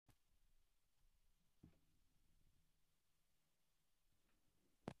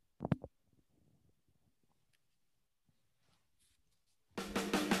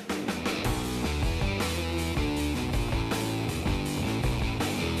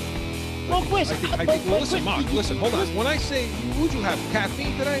Well, Chris, well, listen, Mark, listen, hold on. When I say, would you have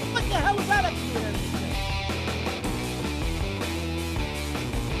caffeine today? What the hell was that up here?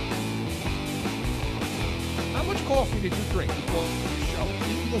 How much coffee did you drink before the show?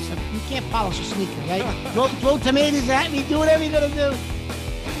 Listen, you can't polish a sneaker, right? throw tomatoes at me, do whatever you're going to do.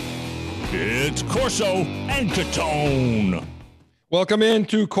 It's Corso and Catone. Welcome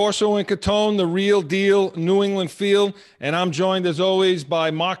into Corso and Catone, the real deal New England feel. And I'm joined, as always,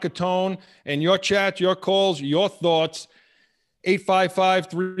 by Mark Catone. And your chat, your calls, your thoughts,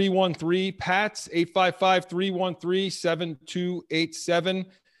 855-313-PATS, 855-313-7287.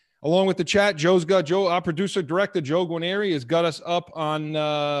 Along with the chat, Joe, our producer, director, Joe Guarnieri, has got us up on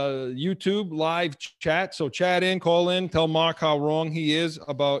YouTube live chat. So chat in, call in, tell Mark how wrong he is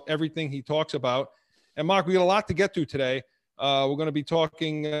about everything he talks about. And Mark, we got a lot to get to today. We're going to be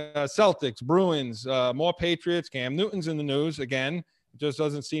talking Celtics, Bruins, more Patriots. Cam Newton's in the news again. It just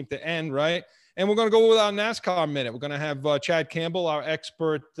doesn't seem to end, right? And we're going to go with our NASCAR minute. We're going to have Chad Campbell, our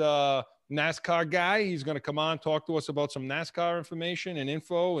expert NASCAR guy. He's going to come on, talk to us about some NASCAR information and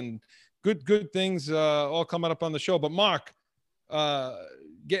info and good things all coming up on the show. But Mark,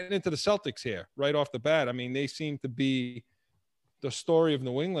 getting into the Celtics here right off the bat, I mean, they seem to be the story of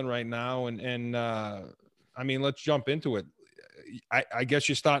New England right now. And I mean, let's jump into it. I guess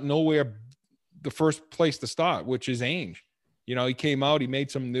you start nowhere, the first place to start, which is Ainge. You know, he came out, he made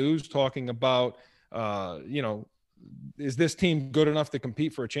some news talking about, is this team good enough to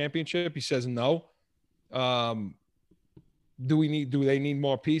compete for a championship? He says no. Do they need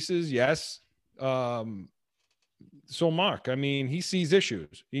more pieces? Yes. So Mark, I mean, he sees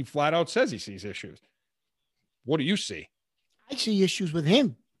issues. He flat out says he sees issues. What do you see? I see issues with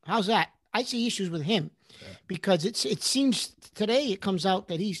him. How's that? I see issues with him because it seems today it comes out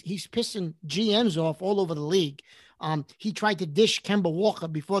that he's pissing GMs off all over the league. He tried to dish Kemba Walker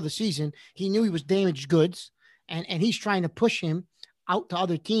before the season. He knew he was damaged goods, and he's trying to push him out to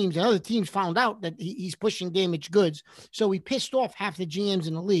other teams. And other teams found out that he's pushing damaged goods. So he pissed off half the GMs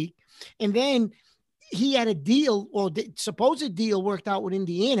in the league. And then he had a deal, or the supposed deal worked out with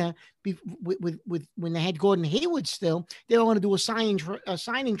Indiana with when they had Gordon Hayward still. They were going to do a signing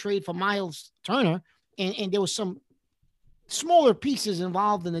trade for Miles Turner, and there was some smaller pieces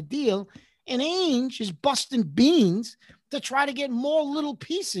involved in the deal. And Ainge is busting beans to try to get more little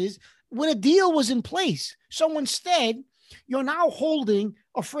pieces when a deal was in place. So instead, you're now holding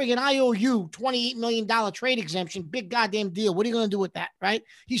a friggin' IOU $28 million trade exemption, big goddamn deal. What are you going to do with that, right?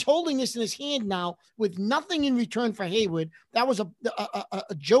 He's holding this in his hand now with nothing in return for Hayward. That was a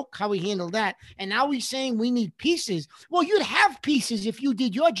joke how he handled that. And now he's saying we need pieces. Well, you'd have pieces if you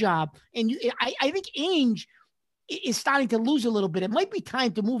did your job. And I think Ainge is starting to lose a little bit. It might be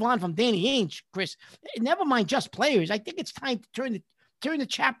time to move on from Danny Ainge, Chris. Never mind just players. I think it's time to turn the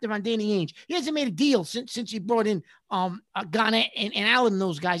chapter on Danny Ainge. He hasn't made a deal since he brought in Garnett and Allen and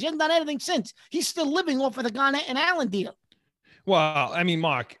those guys. He hasn't done anything since. He's still living off of the Garnett and Allen deal. Well, I mean,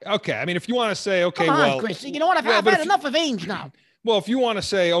 Mark, okay. I mean, if you want to say, okay, Come on, well, Chris, you know what? I've had enough of Ainge now. Well, if you want to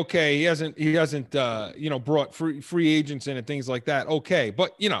say, okay, he hasn't, brought free agents in and things like that. Okay.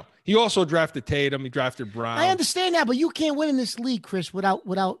 But, he also drafted Tatum. He drafted Brown. I understand that, but you can't win in this league, Chris, without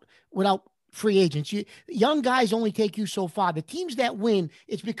free agents. Young guys only take you so far. The teams that win,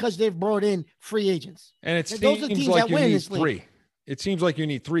 it's because they've brought in free agents. And those are the teams like that win in this league. Three. It seems like you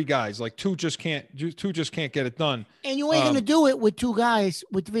need three guys. Like two just can't get it done. And you ain't going to do it with three guys.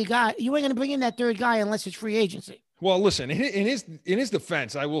 You ain't going to bring in that third guy unless it's free agency. Well, listen, in his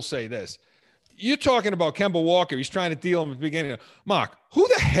defense, I will say this. You're talking about Kemba Walker. He's trying to deal him at the beginning. Mark, who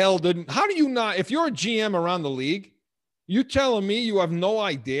the hell how do you not, if you're a GM around the league, you telling me you have no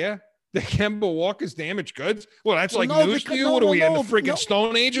idea that Kemba Walker's damaged goods? Well, that's news to you? What are we in the freaking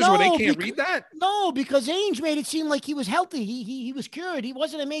Stone Ages where they can't read that? No, because Ainge made it seem like he was healthy. He was cured. He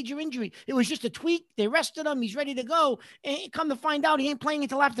wasn't a major injury. It was just a tweak. They rested him. He's ready to go. And come to find out, he ain't playing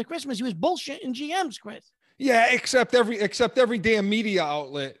until after Christmas. He was bullshitting GMs, Chris. Yeah, except every damn media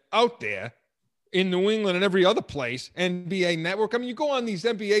outlet out there in New England and every other place, NBA Network. I mean, you go on these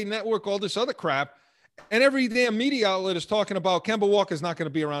NBA Network, all this other crap, and every damn media outlet is talking about Kemba Walker's not going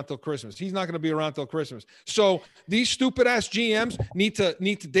to be around till Christmas. He's not going to be around till Christmas. So these stupid ass GMs need to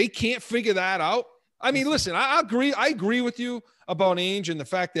they can't figure that out. I mean, listen, I agree with you about Ainge and the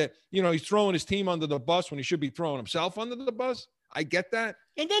fact that, he's throwing his team under the bus when he should be throwing himself under the bus. I get that.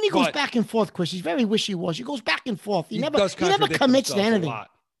 And then he goes back and forth, Chris. He's very wishy-washy. He goes back and forth. He never commits to anything. Huh?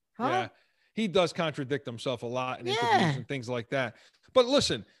 Yeah. He does contradict himself a lot in interviews and things like that. But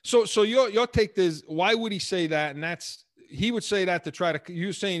listen, so your take is, why would he say that? And he would say that to try to,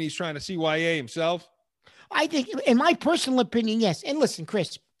 you're saying he's trying to CYA himself? I think, in my personal opinion, yes. And listen,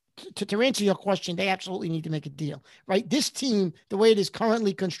 Chris, to answer your question, they absolutely need to make a deal, right? This team, the way it is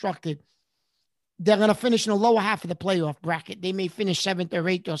currently constructed, they're going to finish in the lower half of the playoff bracket. They may finish 7th or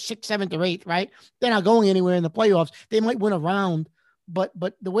 8th or 6th, 7th or 8th, right? They're not going anywhere in the playoffs. They might win a round, but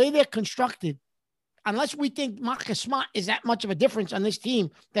the way they're constructed, unless we think Marcus Smart is that much of a difference on this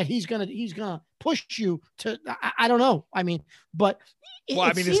team that he's gonna push you to, I don't know. I mean, but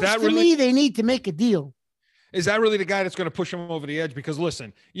it seems to me they need to make a deal. Is that really the guy that's going to push him over the edge? Because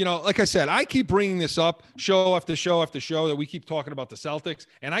listen, like I said, I keep bringing this up show after show after show that we keep talking about the Celtics,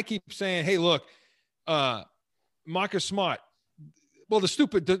 and I keep saying, hey, look, Marcus Smart. Well,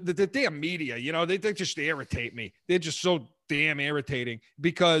 the damn media, they just irritate me. They're just so damn irritating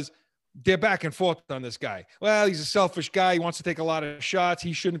because they're back and forth on this guy. Well, he's a selfish guy. He wants to take a lot of shots.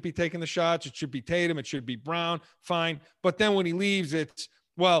 He shouldn't be taking the shots. It should be Tatum. It should be Brown. Fine. But then when he leaves, it's,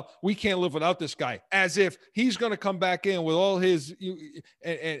 well, we can't live without this guy, as if he's going to come back in with all his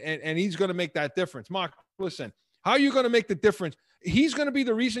and he's going to make that difference. Mark, listen, how are you going to make the difference? He's going to be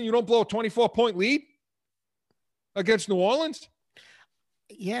the reason you don't blow a 24-point lead against New Orleans?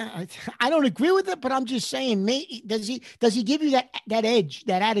 Yeah, I don't agree with it, but I'm just saying, does he give you that edge,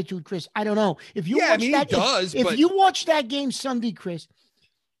 that attitude, Chris? I don't know. If you he does. If you watch that game Sunday, Chris.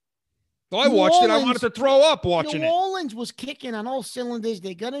 I watched it. I wanted to throw up watching it. New Orleans was kicking on all cylinders.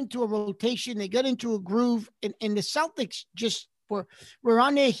 They got into a rotation. They got into a groove, and the Celtics just were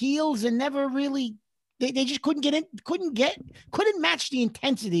on their heels and never really. They just couldn't get in. Couldn't match the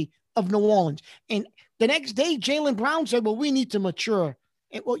intensity of New Orleans. And the next day, Jaylen Brown said, "Well, we need to mature."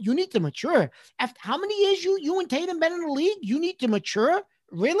 Well, you need to mature. After how many years you and Tatum been in the league? You need to mature?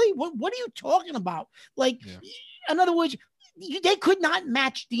 Really? What are you talking about? In other words, they could not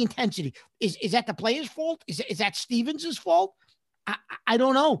match the intensity. Is that the player's fault? Is that Stevens' fault? I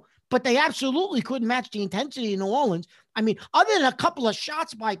don't know. But they absolutely couldn't match the intensity in New Orleans. I mean, other than a couple of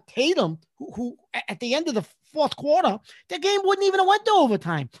shots by Tatum, who at the end of the fourth quarter, the game wouldn't even have went to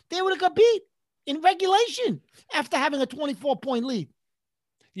overtime. They would have got beat in regulation after having a 24-point lead.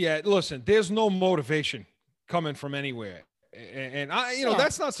 Yeah, listen, there's no motivation coming from anywhere. And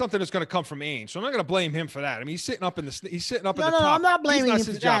that's not something that's going to come from Ainge. So I'm not going to blame him for that. I mean, he's sitting up in the top. No, I'm not blaming him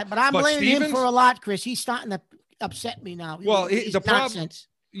for that, but I'm blaming him for a lot, Chris. He's starting to upset me now. Well, the problem,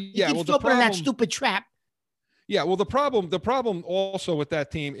 the problem, in that stupid trap. Yeah, well, the problem also with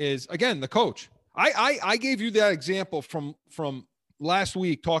that team is, again, the coach. I gave you that example from last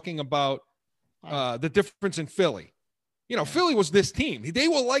week talking about the difference in Philly. Philly was this team. They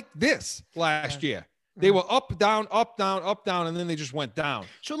were like this last year. They were up, down, and then they just went down.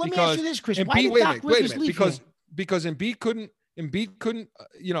 So let me ask you this, Chris. Why did Doc Rivers leave? Because Embiid couldn't,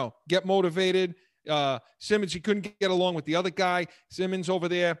 get motivated. Simmons, he couldn't get along with the other guy, Simmons over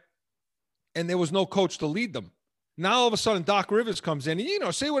there, and there was no coach to lead them. Now all of a sudden Doc Rivers comes in,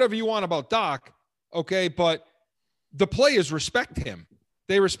 and say whatever you want about Doc, okay, but the players respect him.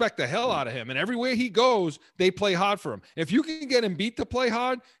 They respect the hell out of him. And everywhere he goes, they play hard for him. If you can get Embiid to play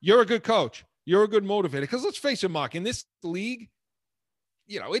hard, you're a good coach. You're a good motivator. Because let's face it, Mark, in this league,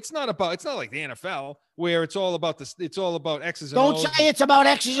 it's not like the NFL where it's all about X's and O's. Don't say it's about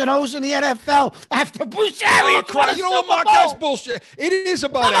X's and O's in the NFL after Bruce Arians. You know what, Mark? That's bullshit. It is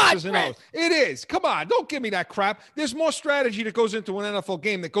about X's and O's. It is. Come on. Don't give me that crap. There's more strategy that goes into an NFL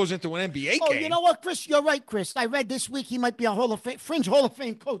game that goes into an NBA game. You know what, Chris? You're right, Chris. I read this week he might be a fringe Hall of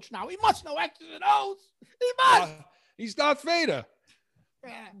Fame coach now. He must know X's and O's. He must. He's Darth Vader.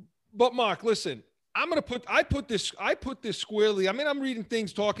 Yeah. But Mark, listen. I put this squarely. I mean, I'm reading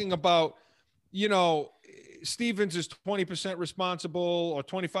things talking about, Stevens is 20% responsible or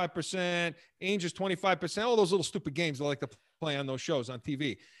 25%. Ainge is 25%. All those little stupid games they like to play on those shows on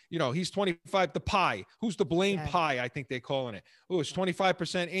TV. He's 25. The pie. Who's to blame? Pie? I think they're calling it. Oh, it's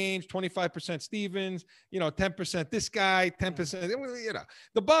 25% Ainge, 25% Stevens. 10% this guy, 10%.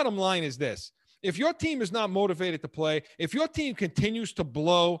 The bottom line is this. If your team is not motivated to play, if your team continues to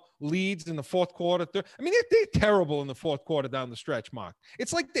blow leads in the fourth quarter, they're terrible in the fourth quarter down the stretch, Mark.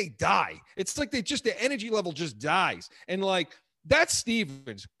 It's like they die. It's like their energy level just dies. And that's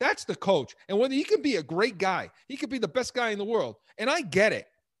Stevens. That's the coach. And whether he can be a great guy, he could be the best guy in the world. And I get it.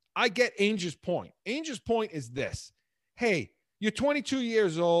 I get Ainge's point. Ainge's point is this. Hey, you're 22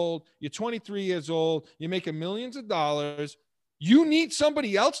 years old. You're 23 years old. You're making millions of dollars. You need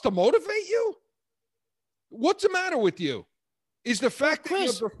somebody else to motivate you? What's the matter with you? Is the fact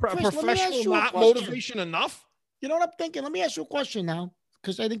that you're a professional not motivation enough? You know what I'm thinking? Let me ask you a question now,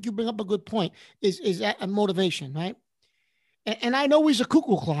 because I think you bring up a good point. Is that a motivation, right? And I know he's a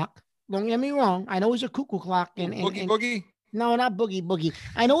cuckoo clock. Don't get me wrong. I know he's a cuckoo clock. And Boogie. No, not Boogie.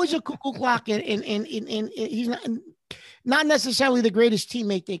 I know he's a cuckoo clock, and he's not necessarily the greatest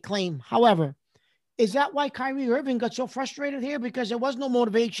teammate they claim. However, is that why Kyrie Irving got so frustrated here? Because there was no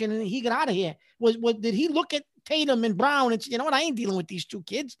motivation and he got out of here. Did he look at Tatum and Brown and say, you know what? I ain't dealing with these two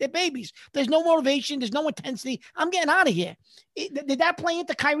kids. They're babies. There's no motivation. There's no intensity. I'm getting out of here. Did that play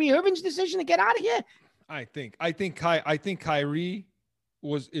into Kyrie Irving's decision to get out of here? I think Kyrie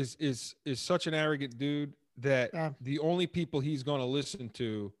is such an arrogant dude that the only people he's going to listen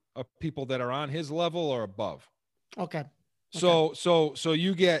to are people that are on his level or above. Okay. So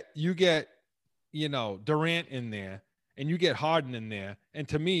you get, you know, Durant in there and you get Harden in there. And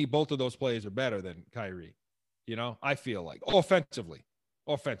to me, both of those players are better than Kyrie. You know, I feel like offensively,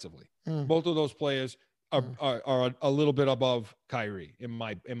 both of those players are a little bit above Kyrie in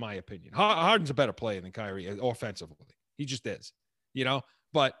my opinion. Harden's a better player than Kyrie offensively. He just is, you know,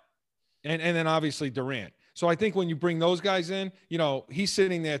 but, and then obviously Durant. So I think when you bring those guys in, you know, he's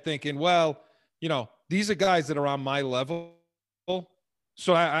sitting there thinking, well, you know, these are guys that are on my level.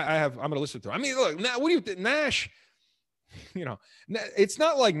 So I'm going to listen to him. I mean, look, now, what do you think? Nash, you know, it's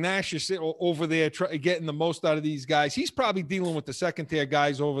not like Nash is sitting over there getting the most out of these guys. He's probably dealing with the second tier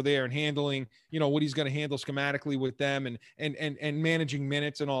guys over there and handling, you know, what he's going to handle schematically with them and managing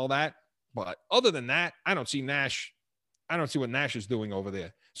minutes and all that. But other than that, I don't see what Nash is doing over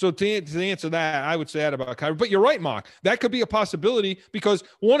there. So to answer that, I would say that about Kyrie. But you're right, Mark. That could be a possibility because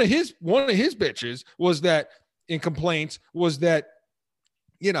one of his bitches was that in complaints was that,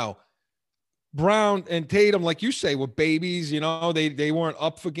 you know, Brown and Tatum, like you say, were babies. You know, they weren't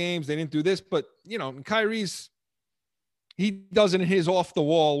up for games. They didn't do this. But, you know, he does it in his off the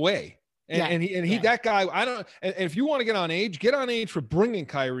wall way. And he that guy, and if you want to get on age for bringing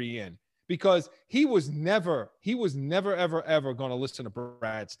Kyrie in. Because he was never ever going to listen to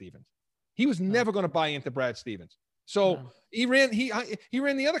Brad Stevens. He was never going to buy into Brad Stevens. So he ran the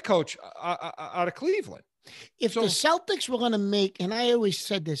other coach out of Cleveland. If the Celtics were going to make, and I always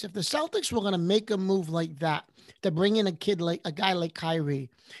said this, if the Celtics were going to make a move like that to bring in a guy like Kyrie,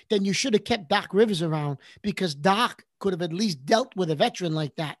 then you should have kept Doc Rivers around because Doc could have at least dealt with a veteran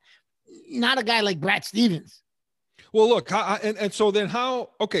like that, not a guy like Brad Stevens. Well, look, and so then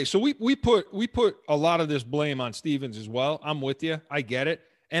how? Okay, so we put a lot of this blame on Stevens as well. I'm with you. I get it,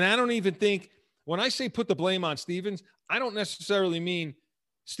 and I don't even think when I say put the blame on Stevens, I don't necessarily mean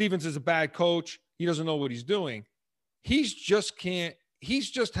Stevens is a bad coach. He doesn't know what he's doing. He just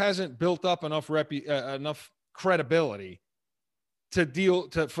hasn't built up enough credibility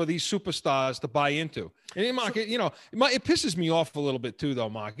for these superstars to buy into. And Mark, it it pisses me off a little bit too, though,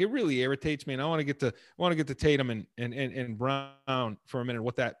 Mark. It really irritates me, and I want to get to Tatum and Brown for a minute.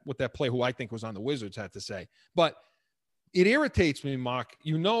 What that player who I think was on the Wizards had to say, but it irritates me, Mark.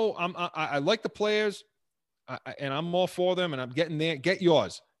 You know, I like the players, and I'm all for them, and I'm getting there. Get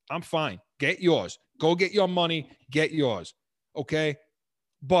yours. I'm fine. Get yours. Go get your money. Get yours. Okay,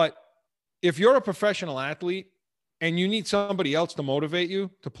 but if you're a professional athlete and you need somebody else to motivate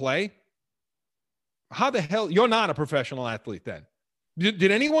you to play, how the hell you're not a professional athlete then?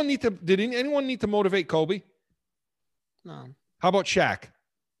 Did anyone need to motivate Kobe? No. How about Shaq?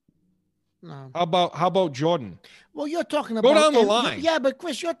 No. How about Jordan? Well, you're talking about go down the line. Yeah, but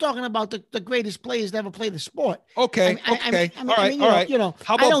Chris, you're talking about the greatest players to ever play the sport. Okay. All right. You know,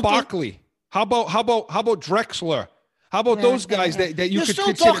 how about Barkley? How about Drexler? How about those guys that you could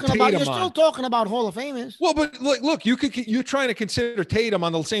consider Tatum on? You're still talking about Hall of Famers. Well, but look, you're trying to consider Tatum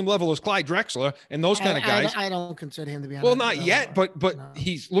on the same level as Clyde Drexler and those kind of guys. I don't consider him to be on well, not yet, but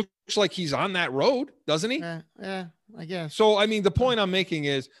he looks like he's on that road, doesn't he? Yeah, I guess. So, I mean, the point I'm making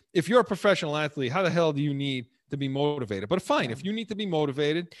is if you're a professional athlete, how the hell do you need to be motivated? But fine, if you need to be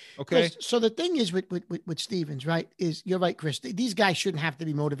motivated, okay. Chris, so the thing is with Stevens, right, is you're right, Chris. These guys shouldn't have to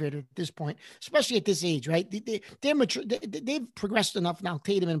be motivated at this point, especially at this age, right? They're mature. They've progressed enough now,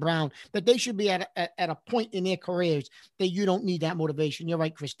 Tatum and Brown, that they should be at a point in their careers that you don't need that motivation. You're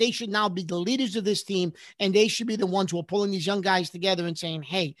right, Chris. They should now be the leaders of this team, and they should be the ones who are pulling these young guys together and saying,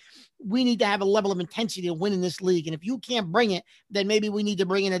 hey, we need to have a level of intensity to win in this league. And if you can't bring it, then maybe we need to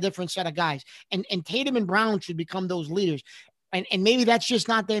bring in a different set of guys. And Tatum and Brown should become those leaders. And maybe that's just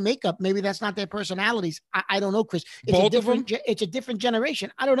not their makeup. Maybe that's not their personalities. I don't know, Chris. It's a different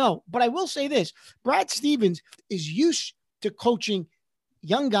generation. I don't know. But I will say this. Brad Stevens is used to coaching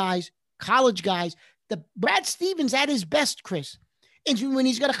young guys, college guys. Brad Stevens at his best, Chris, is when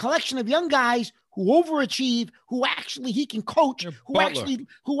he's got a collection of young guys who overachieve, who actually he can coach, who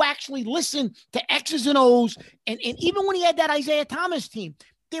actually listen to X's and O's. And even when he had that Isaiah Thomas team,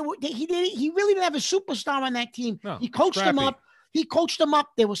 he really didn't have a superstar on that team. No, he coached them up. He coached them up.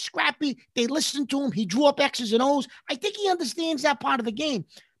 They were scrappy. They listened to him. He drew up X's and O's. I think he understands that part of the game.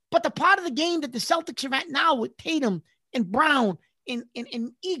 But the part of the game that the Celtics are at now with Tatum and Brown and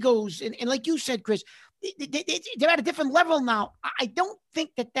egos, and like you said, Chris, they're at a different level now. I don't think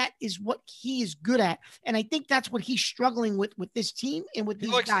that is what he is good at. And I think that's what he's struggling with this team and with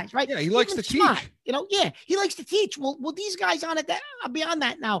these guys, right? Yeah, he likes to teach. You know, yeah, he likes to teach. Well, these guys aren't beyond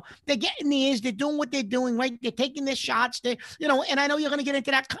that now. They're getting the ears. They're doing what they're doing, right? They're taking their shots. They, you know, and I know you're going to get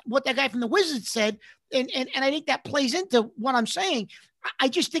into that, what that guy from the Wizards said. And I think that plays into what I'm saying. I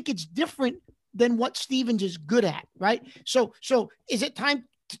just think it's different than what Stevens is good at, right? So is it time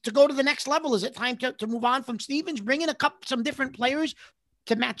to go to the next level? Is it time to move on from Stevens, bring in some different players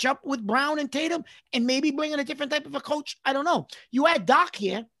to match up with Brown and Tatum, and maybe bring in a different type of a coach? I don't know. You had Doc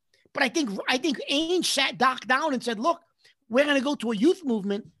here, but I think Ainge sat Doc down and said, look, we're going to go to a youth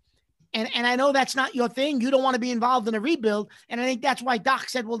movement. And I know that's not your thing. You don't want to be involved in a rebuild. And I think that's why Doc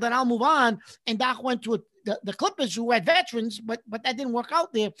said, well, then I'll move on. And Doc went to the Clippers, who had veterans, but that didn't work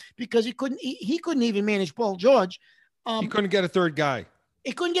out there because he couldn't even manage Paul George. He couldn't get a third guy.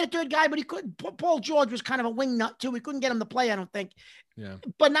 He couldn't get a third guy, but he couldn't. Paul George was kind of a wing nut too. He couldn't get him to play, I don't think. Yeah.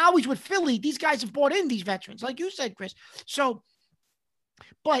 But now he's with Philly. These guys have brought in these veterans, like you said, Chris. So,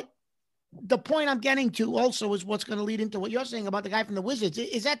 but the point I'm getting to also is what's going to lead into what you're saying about the guy from the Wizards.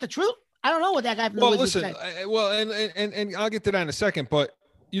 Is that the truth? I don't know what that guy from the Wizards said. And I'll get to that in a second, but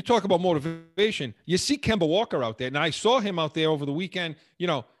you talk about motivation. You see Kemba Walker out there. Now, I saw him out there over the weekend. You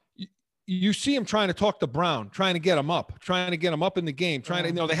know, you see him trying to talk to Brown, trying to get him up in the game,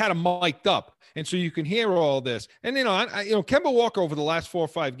 they had him mic'd up. And so you can hear all this. And, Kemba Walker over the last 4 or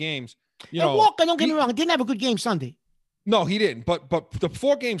 5 games, Walker, don't get me wrong, didn't have a good game Sunday. No, he didn't. But the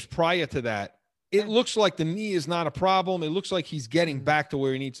 4 games prior to that, it looks like the knee is not a problem. It looks like he's getting back to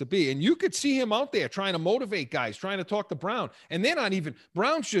where he needs to be. And you could see him out there trying to motivate guys, trying to talk to Brown. And they're not even –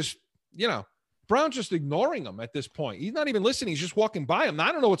 Brown's just ignoring him at this point. He's not even listening. He's just walking by him. Now,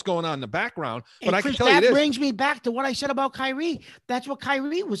 I don't know what's going on in the background, but I can tell you this. That brings me back to what I said about Kyrie. That's what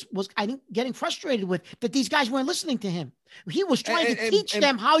Kyrie was I think, getting frustrated with, that these guys weren't listening to him. He was trying to teach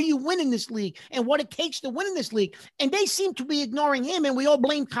them how you win in this league and what it takes to win in this league. And they seem to be ignoring him, and we all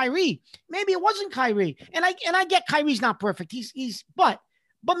blame Kyrie. Maybe it wasn't Kyrie. And I get Kyrie's not perfect. But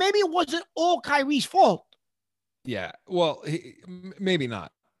maybe it wasn't all Kyrie's fault. Yeah. Well, maybe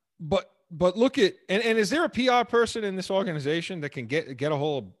not. But look at and is there a PR person in this organization that can get a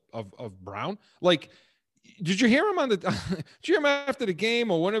hold of Brown? Like, did you hear him did you hear him after the game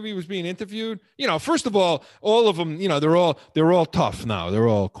or whenever he was being interviewed? First of all of them, they're all tough now. They're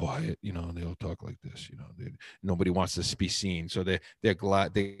all quiet. They all talk like this. Nobody wants to be seen, so they're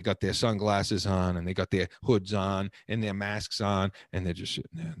glad they got their sunglasses on and they got their hoods on and their masks on, and they're just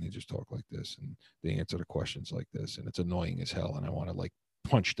sitting there and they just talk like this and they answer the questions like this, and it's annoying as hell. And I want to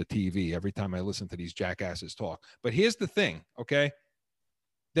punch the TV every time I listen to these jackasses talk. But here's the thing, okay?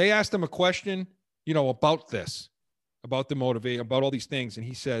 They asked him a question, about this, about the motivate, about all these things, and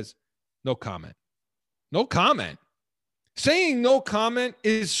he says, no comment. No comment. Saying no comment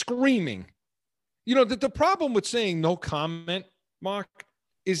is screaming. The problem with saying no comment, Mark,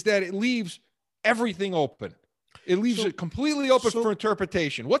 is that it leaves everything open. It leaves it completely open for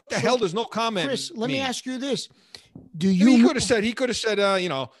interpretation. What the hell does no comment Chris, let mean? me ask you this. He could have said,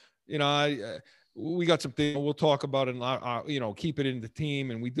 we got something, we'll talk about it and, keep it in the team.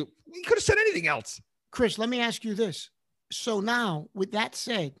 And we could have said anything else. Chris, let me ask you this. So now, with that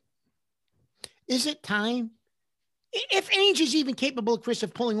said, is it time? If Ainge is even capable, Chris,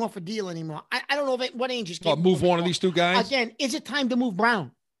 of pulling off a deal anymore, I don't know what Ainge is capable move one of these 2 guys? Again, is it time to move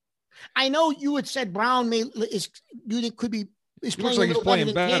Brown? I know you had said Brown is playing a little better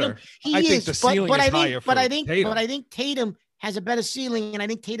than Tatum. I think the ceiling is higher for Tatum. But I think Tatum has a better ceiling, and I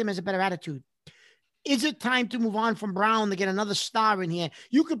think Tatum has a better attitude. Is it time to move on from Brown to get another star in here?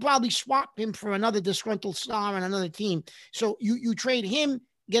 You could probably swap him for another disgruntled star on another team. So you trade him,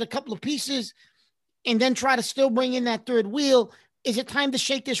 get a couple of pieces, and then try to still bring in that third wheel. Is it time to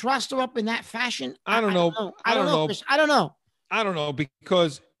shake this roster up in that fashion? I don't know. I don't know, Chris. I don't know. I don't know,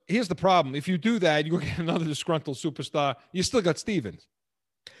 because here's the problem. If you do that, you get another disgruntled superstar. You still got Stevens.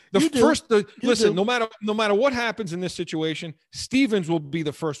 Listen, no matter what happens in this situation, Stevens will be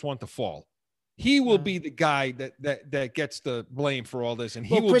the first one to fall. He will be the guy that gets the blame for all this, and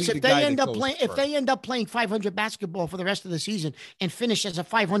he will be the guy that goes first. If they end up playing 500 basketball for the rest of the season and finish as a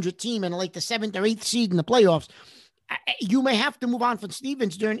 500 team and like the 7th or 8th seed in the playoffs, you may have to move on from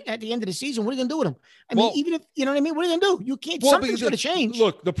Stevens at the end of the season. What are you going to do with him? I mean, even if, you know what I mean? What are you going to do? You can't, something's going to change.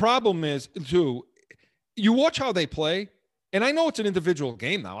 Look, the problem is, too, you watch how they play, and I know it's an individual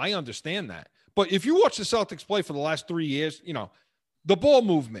game now. I understand that. But if you watch the Celtics play for the last 3 years, you know, the ball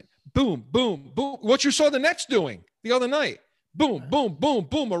movement, boom, boom, boom. What you saw the Nets doing the other night, boom, boom, boom,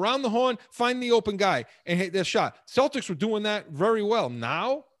 boom, around the horn, find the open guy and hit their shot. Celtics were doing that very well.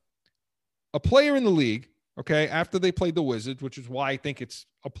 Now, a player in the league, okay, after they played the Wizards, which is why I think it's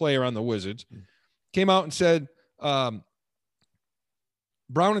a player on the Wizards, came out and said, Brown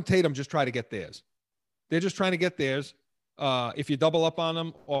and Tatum just try to get theirs. They're just trying to get theirs. If you double up on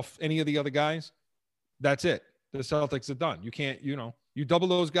them off any of the other guys, that's it. The Celtics are done. You can't, you know, you double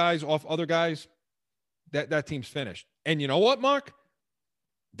those guys off other guys, that team's finished. And you know what, Mark?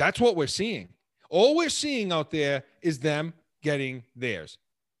 That's what we're seeing. All we're seeing out there is them getting theirs.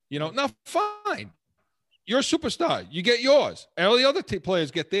 You know, now fine. You're a superstar. You get yours. All the other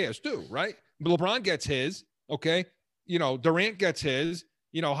players get theirs too, right? LeBron gets his, okay? You know, Durant gets his.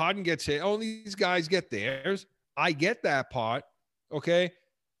 You know, Harden gets his. All these guys get theirs. I get that part, okay?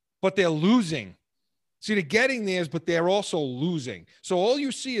 But they're losing. See, they're getting theirs, but they're also losing. So all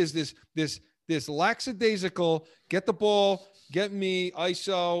you see is this lackadaisical, get the ball, get me,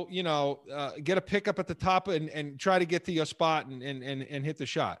 ISO, you know, get a pickup at the top and try to get to your spot and hit the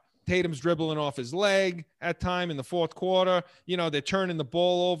shot. Tatum's dribbling off his leg at time in the fourth quarter. You know, they're turning the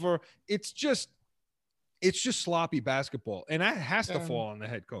ball over. It's just sloppy basketball. And that has to fall on the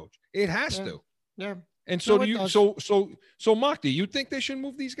head coach. It has to. Yeah. And so so Mark, do you think they should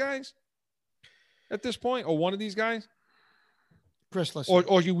move these guys at this point, or one of these guys? Chris, listen.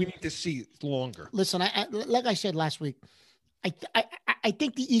 Or we need to see longer. Listen, I like I said last week, I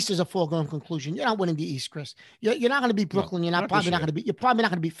think the East is a foregone conclusion. You're not winning the East, Chris. You're not going to beat Brooklyn. You're probably not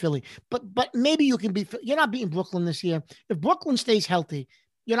going to beat Philly. But maybe you can beat. You're not beating Brooklyn this year. If Brooklyn stays healthy,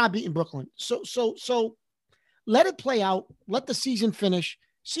 you're not beating Brooklyn. So let it play out. Let the season finish.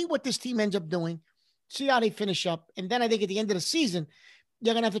 See what this team ends up doing. See how they finish up. And then I think at the end of the season,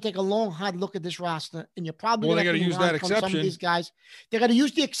 you're going to have to take a long, hard look at this roster. And you're probably going to use that exception. Some of these guys. They're going to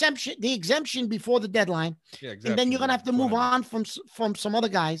use the exemption before the deadline. Yeah, exactly. And then you're going to have to move on from some other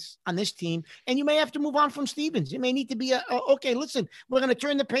guys on this team. And you may have to move on from Stevens. It may need to be okay, listen, we're going to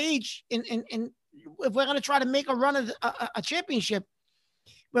turn the page. And if we're going to try to make a run of a championship,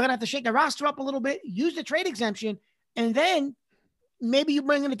 we're going to have to shake the roster up a little bit, use the trade exemption, and then maybe you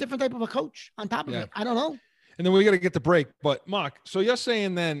bring in a different type of a coach on top of it. I don't know. And then we got to get the break. But Mark, so you're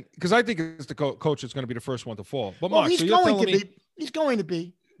saying then, because I think it's the coach that's going to be the first one to fall. But Mark, he's going to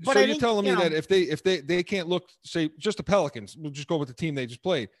be. But so you're telling me that if they can't look, say, just the Pelicans, we'll just go with the team they just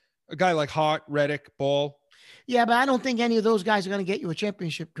played. A guy like Hart, Redick, Ball. Yeah, but I don't think any of those guys are going to get you a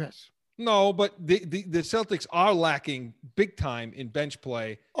championship, Chris. No, but the Celtics are lacking big time in bench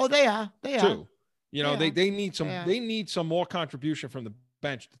play. Oh, they are. They are. Too. You know, they need some. They need some more contribution from the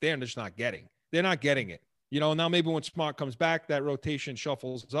bench that they're just not getting. They're not getting it. You know, now maybe when Smart comes back, that rotation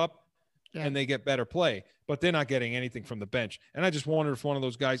shuffles up and they get better play, but they're not getting anything from the bench. And I just wonder if one of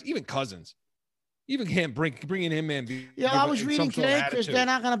those guys, even Cousins, even him, bringing him in. I was reading today, Chris, they're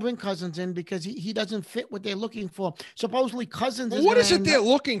not going to bring Cousins in because he doesn't fit what they're looking for. Supposedly Cousins is what is it they're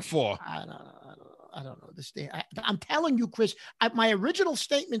looking for? I don't know this day. I'm telling you, Chris, my original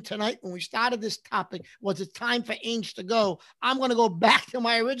statement tonight when we started this topic was it's time for Ainge to go. I'm going to go back to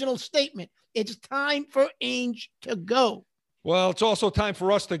my original statement. It's time for Ainge to go. Well, it's also time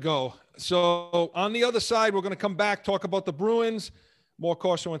for us to go. So on the other side, we're going to come back, talk about the Bruins. More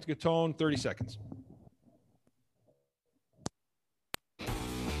Corso and Catone, 30 seconds.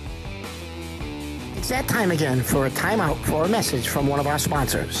 It's that time again for a timeout for a message from one of our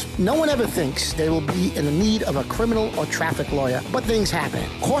sponsors. No one ever thinks they will be in the need of a criminal or traffic lawyer, but things happen.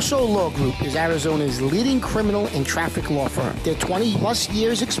 Corso Law Group is Arizona's leading criminal and traffic law firm. Their 20-plus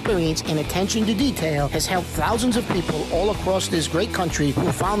years experience and attention to detail has helped thousands of people all across this great country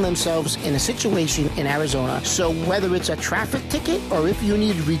who found themselves in a situation in Arizona. So whether it's a traffic ticket or if you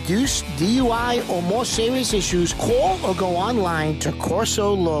need reduced DUI or more serious issues, call or go online to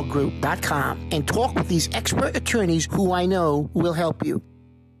CorsoLawGroup.com and talk with these expert attorneys who I know will help you.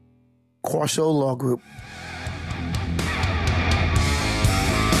 Corso Law Group.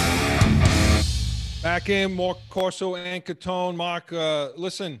 Back in, more Corso and Catone. Mark,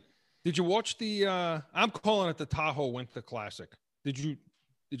 listen, did you watch the I'm calling it the Tahoe Winter Classic. Did you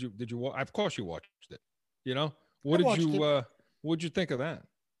watch? Of course you watched it. You know, what'd you think of that?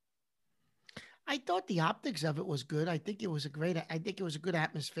 I thought the optics of it was good. I think it was a good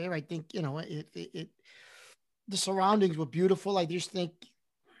atmosphere. I think, you know, the surroundings were beautiful. I just think,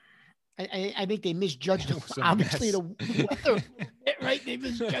 I think they misjudged obviously the weather, right? They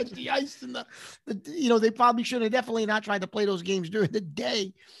misjudged the ice and the they probably should have definitely not tried to play those games during the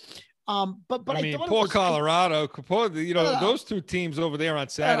day. But I mean, thought it poor was, Colorado, No. those two teams over there on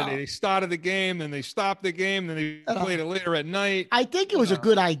Saturday, No. they started the game, then they stopped the game, then they No. played it later at night. I think it was a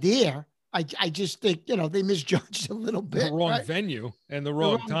good idea. I just think, they misjudged a little bit. The wrong right? venue and the The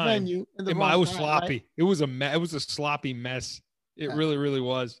wrong time. venue and the It wrong was time, sloppy. right? It was it was a sloppy mess. It Yeah. really, really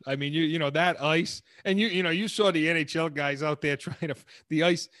was. I mean, you know that ice, and you saw the NHL guys out there trying to the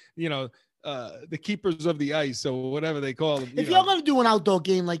ice. The keepers of the ice, or whatever they call them. If you're going to do an outdoor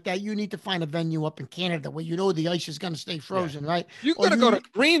game like that, you need to find a venue up in Canada where the ice is going to stay frozen, right? You got to go to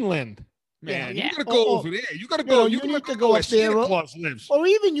Greenland, man. Yeah. You got to go over there. You got to go. You You need got to go where up there, Santa Claus lives. Or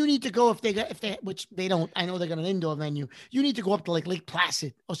even you need to go if they which they don't. I know they got an indoor venue. You need to go up to like Lake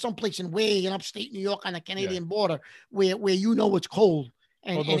Placid or someplace way in upstate New York on the Canadian border where it's cold.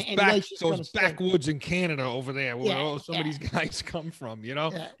 And, those backwoods in Canada over there where some of these guys come from,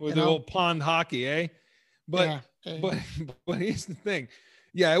 with the old pond hockey, eh? But here's the thing.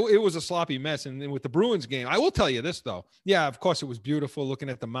 Yeah, it was a sloppy mess. And then with the Bruins game, I will tell you this though. Yeah, of course it was beautiful looking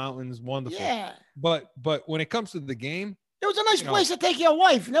at the mountains, wonderful. Yeah. But when it comes to the game, it was a nice place to take your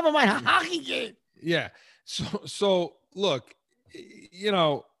wife. Never mind a hockey game. Yeah. So look,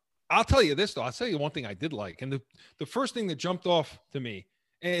 I'll tell you this though. I'll tell you one thing I did like, and the first thing that jumped off to me,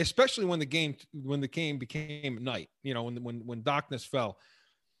 and especially when the game became night, when darkness fell,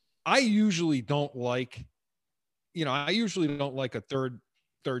 I usually don't like a third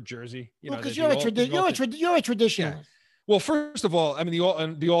jersey. Because you're a traditionalist. Yeah. Well, first of all, I mean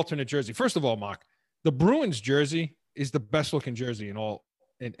the alternate jersey. First of all, Mark, the Bruins jersey is the best looking jersey in all,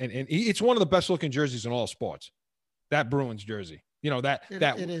 and it's one of the best looking jerseys in all sports. That Bruins jersey.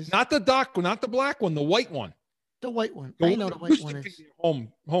 It is. Not the black one, the white one. The white one. I know the white one is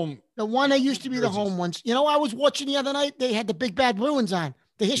home. The one that used to be the home ones. I was watching the other night. They had the Big Bad Bruins on.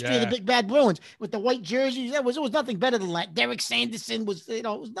 The history of the Big Bad Bruins with the white jerseys. It was nothing better than that. Derek Sanderson was, it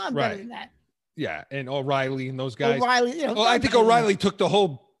was nothing better than that. Yeah, and O'Reilly and those guys. I think O'Reilly took the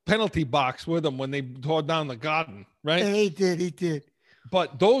whole penalty box with him when they tore down the Garden, right? Yeah, he did.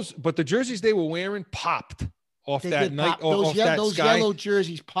 But the jerseys they were wearing popped off that night. Those yellow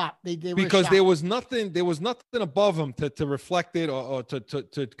jerseys popped. They because there was nothing above them to reflect it or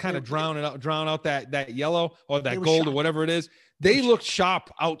to kind of drown out that yellow or that gold or whatever it is. They looked sharp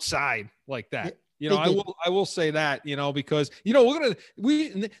outside like that. I will say that, because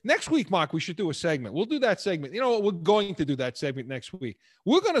next week, Mark, we should do a segment. We'll do that segment. You know what? We're going to do that segment next week.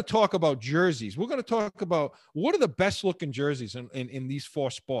 We're going to talk about jerseys. We're going to talk about what are the best looking jerseys in these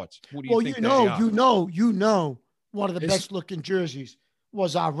four sports. What do you think? One of the best looking jerseys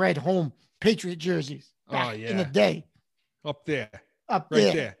was our red home Patriot jerseys back in the day. Up there. Right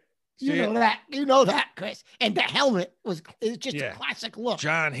there. You know that, Chris. And the helmet was just a classic look.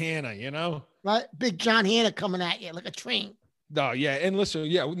 John Hannah, right? Big John Hannah coming at you like a train. No, yeah, and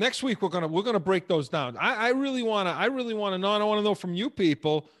listen, next week we're gonna break those down. I really wanna know. I want to know from you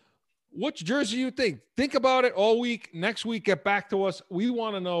people, which jersey you think. Think about it all week. Next week, get back to us. We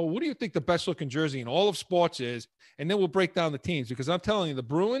want to know, what do you think the best looking jersey in all of sports is, and then we'll break down the teams, because I'm telling you, the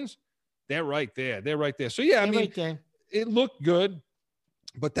Bruins, they're right there. So yeah, it looked good.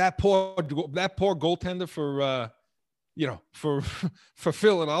 But that poor goaltender for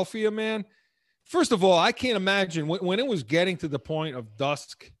Philadelphia, man. First of all, I can't imagine when it was getting to the point of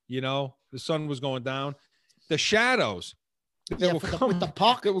dusk, the sun was going down, the shadows with the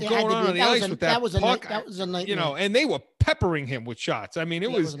puck that were going on the ice with that puck. That was a nightmare. And they were peppering him with shots. I mean,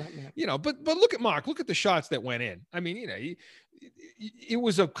 it was but look at Mark. Look at the shots that went in. I mean, it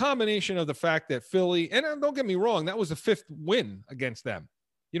was a combination of the fact that Philly, and don't get me wrong, that was the 5th win against them.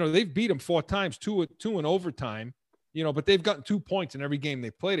 They've beat them 4 times, two in overtime, but they've gotten 2 points in every game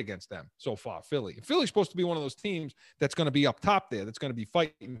they've played against them so far. Philly's supposed to be one of those teams that's going to be up top there, that's going to be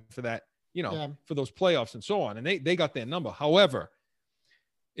fighting for that, for those playoffs and so on. And they got their number. However,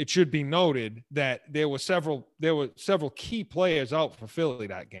 it should be noted that there were several key players out for Philly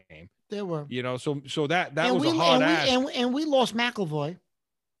that game. There were. So that was a hard ask. And we lost McAvoy.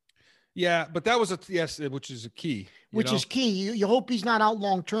 Yeah, but that was which is a key. Is key. You hope he's not out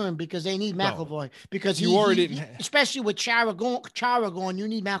long term, because they need McAvoy. Because especially with Chara going, you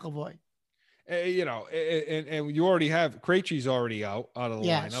need McAvoy. And you already have Krejci's already out of the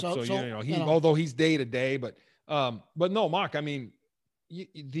lineup. Although he's day to day, but no, Mark. I mean,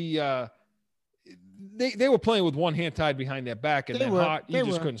 they were playing with one hand tied behind their back, and you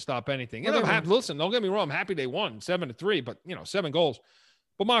just couldn't stop anything. And I'm happy. Listen, don't get me wrong. I'm happy they won 7-3, but 7 goals.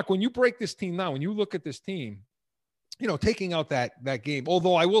 But Mark, when you break this team down, when you look at this team, taking out that game,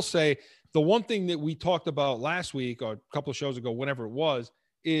 although I will say the one thing that we talked about last week or a couple of shows ago, whenever it was,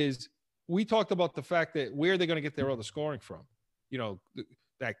 is we talked about the fact that where they're going to get their other scoring from. The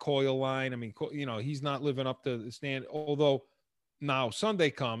that Coyle line. I mean, he's not living up to the stand. Although now Sunday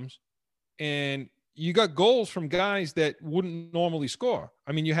comes and you got goals from guys that wouldn't normally score.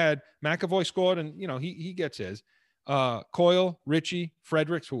 I mean, you had McAvoy scored, and he gets his. Coyle, Richie,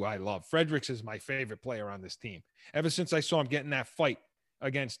 Fredericks, who I love. Fredericks is my favorite player on this team. Ever since I saw him get in that fight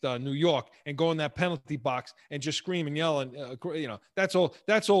against New York and go in that penalty box and just scream and yell, and that's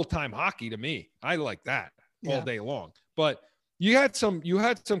old time hockey to me. I like that all day long. But you had some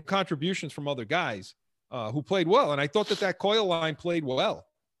contributions from other guys who played well, and I thought that Coyle line played well.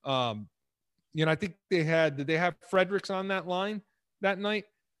 I think did they have Fredericks on that line that night?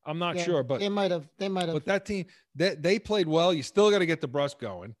 I'm not sure, but they might have. But that team, they played well. You still got to get DeBrusk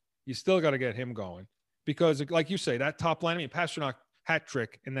going. You still got to get him going because, like you say, that top line. I mean, Pastrnak hat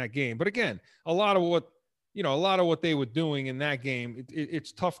trick in that game. But again, a lot of what they were doing in that game,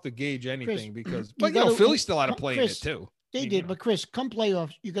 it's tough to gauge anything, Chris, because Philly still had to play in it too. They did, but Chris, come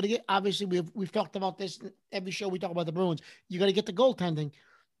playoffs, you got to get. Obviously, we've talked about this every show. We talk about the Bruins. You got to get the goaltending.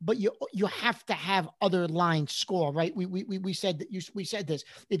 But you have to have other lines score, right? We said that we said this.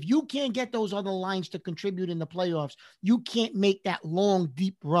 If you can't get those other lines to contribute in the playoffs, you can't make that long,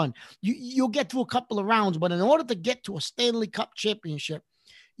 deep run. You'll get through a couple of rounds, but in order to get to a Stanley Cup championship,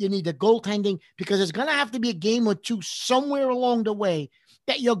 you need the goaltending, because there's going to have to be a game or two somewhere along the way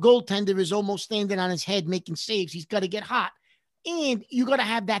that your goaltender is almost standing on his head making saves. He's got to get hot. And you got to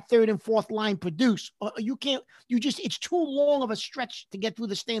have that third and fourth line produce. It's too long of a stretch to get through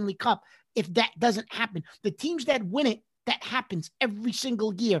the Stanley Cup if that doesn't happen. The teams that win it, that happens every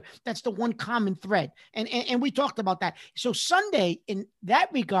single year. That's the one common thread. And we talked about that. So Sunday, in that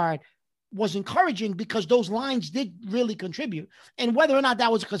regard, was encouraging because those lines did really contribute. And whether or not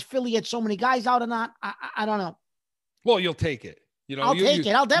that was because Philly had so many guys out or not, I don't know. Well, you'll take it. I'll take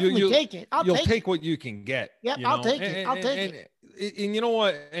it. I'll definitely take it. You'll take what you can get. Yep, I'll take it. I'll take it. And you know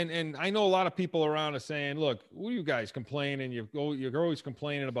what? And I know a lot of people around are saying, "Look, what are you guys complaining? You're always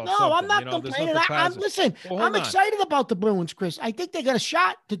complaining about something." No, I'm not complaining. Listen, I'm excited about the Bruins, Chris. I think they got a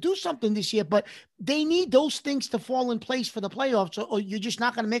shot to do something this year, but they need those things to fall in place for the playoffs, or you're just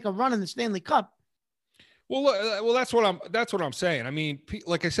not going to make a run in the Stanley Cup. Well, that's what I'm saying. I mean,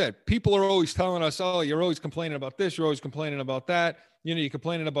 like I said, people are always telling us, "Oh, you're always complaining about this. You're always complaining about that." You're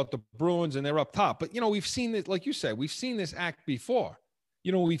complaining about the Bruins and they're up top. But, we've seen this, like you said, we've seen this act before.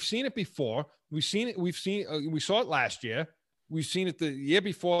 We've seen it before. We saw it last year. We've seen it the year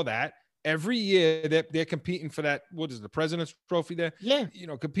before that. Every year they're competing for that. What is it, the President's Trophy there? Yeah.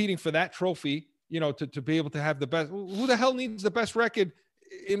 Competing for that trophy, to be able to have the best. Who the hell needs the best record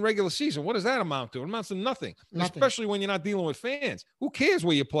in regular season? What does that amount to? It amounts to nothing. Especially when you're not dealing with fans. Who cares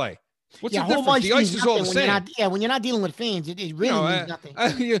where you play? What's the difference? The ice is all the same. When you're not dealing with fans, it really means nothing.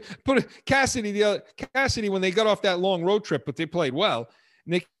 Cassidy, when they got off that long road trip, but they played well,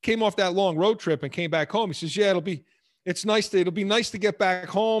 and they came off that long road trip and came back home. He says, "Yeah, it'll be nice to get back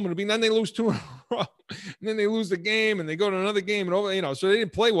home. Then they lose 2 in a row, and then they lose the game, and they go to another game, and so they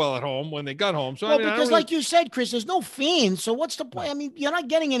didn't play well at home when they got home. So because like you said, Chris, there's no fans. So what's the point? I mean, you're not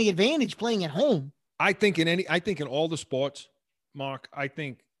getting any advantage playing at home. I think in all the sports, Mark, I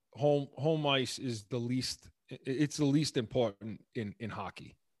think home ice is the least important in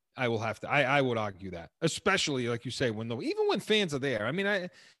hockey. I would argue that, especially like you say, even when fans are there. I mean,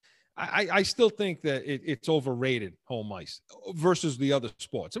 I still think that it's overrated, home ice versus the other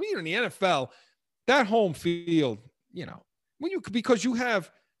sports. I mean, in the NFL, that home field, because you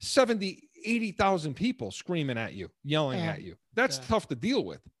have 80,000 people screaming at you, yelling at you. That's tough to deal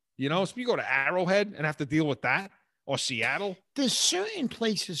with. So you go to Arrowhead and have to deal with that. Or Seattle. There's certain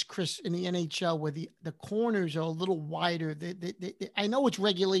places, Chris, in the NHL where the corners are a little wider. I know it's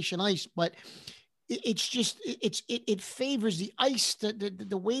regulation ice, but it favors the ice,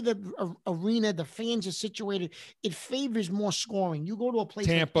 the way the arena, the fans are situated. It favors more scoring. You go to a place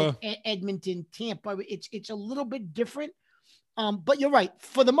Tampa, like Edmonton, Tampa. It's a little bit different. But you're right.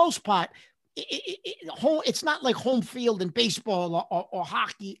 For the most part, it's not like home field in baseball or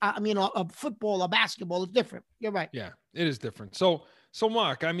hockey. Or football or basketball. It's different. You're right. Yeah, it is different. So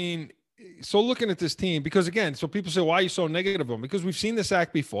Mark, I mean, looking at this team, because again, so people say, why are you so negative of them? Because we've seen this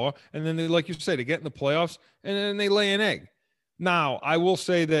act before. And then like you say, they get in the playoffs and then they lay an egg. Now, I will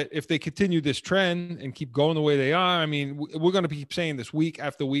say that if they continue this trend and keep going the way they are, I mean, we're going to keep saying this week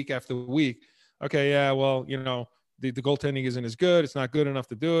after week after week. Okay. Yeah. Well, the goaltending isn't as good. It's not good enough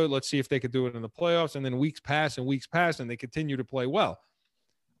to do it. Let's see if they could do it in the playoffs. And then weeks pass and they continue to play well.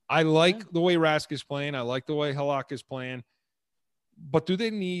 I like the way Rask is playing. I like the way Halak is playing. But do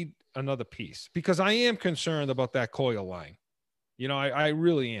they need another piece? Because I am concerned about that Coyle line. I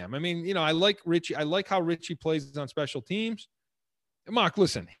really am. I mean, I like Richie. I like how Richie plays on special teams. Mark,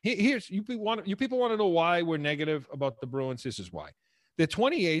 listen, here's you people want to know why we're negative about the Bruins. This is why. They're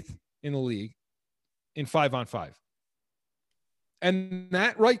 28th in the league in 5-on-5. And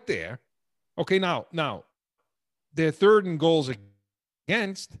that right there, okay, now they're third in goals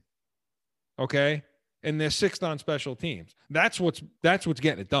against, okay, and they're sixth on special teams. That's what's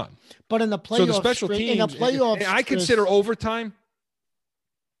getting it done. But in the playoffs, so the special teams, in the playoffs, I consider overtime.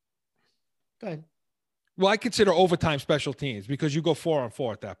 Go ahead. Well, I consider overtime special teams because you go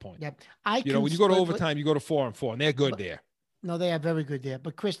 4-on-4 at that point. Yep. When you go to overtime, you go to 4-on-4, and they're good there. No, they are very good there.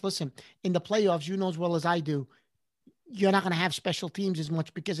 But Chris, listen, in the playoffs, you know as well as I do, you're not going to have special teams as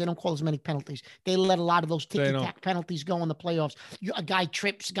much because they don't call as many penalties. They let a lot of those ticky-tack penalties go in the playoffs. A guy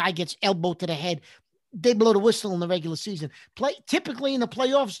trips, guy gets elbowed to the head. They blow the whistle in the regular season. Typically in the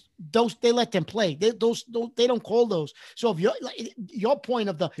playoffs, they let them play. They don't call those. So if your point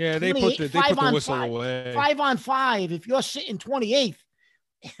of the they put the whistle away. 5-on-5. If you're sitting 28th,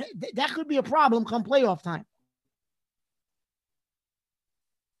 that could be a problem come playoff time.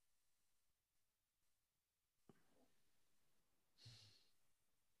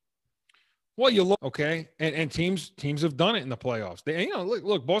 Well, you look okay, and teams have done it in the playoffs. They,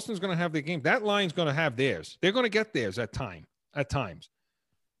 look, Boston's going to have their game. That line's going to have theirs. They're going to get theirs at times.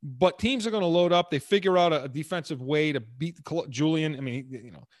 But teams are going to load up. They figure out a defensive way to beat Julian. I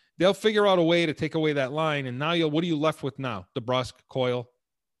mean, they'll figure out a way to take away that line. And now what are you left with now? DeBrusk, Coyle,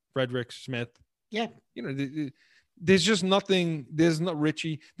 Frederick, Smith. Yeah. There's just nothing. There's not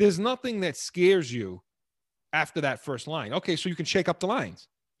Richie. There's nothing that scares you after that first line. Okay, so you can shake up the lines.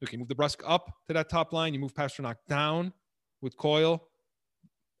 Okay, move DeBrusk up to that top line. You move Pastrnak down with Coyle.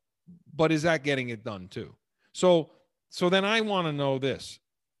 But is that getting it done too? So then I want to know this.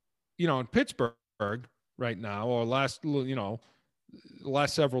 In Pittsburgh right now, or last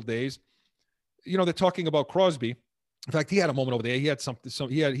several days, they're talking about Crosby. In fact, he had a moment over there. He had something. So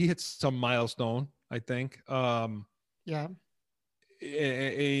he hit some milestone, I think. Yeah.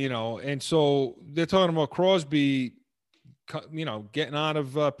 And so they're talking about Crosby, getting out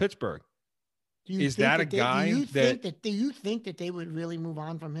of Pittsburgh. Is that a guy do you think that they would really move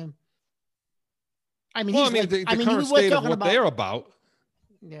on from him? I mean, the current state of what they're about.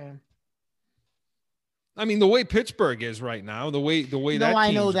 Yeah. I mean, the way Pittsburgh is right now, the way that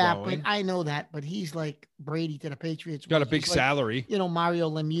I know team's that, going, but I know that, but he's like Brady to the Patriots. Got a big salary. Mario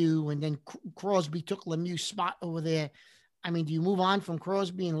Lemieux, and then Crosby took Lemieux's spot over there. I mean, do you move on from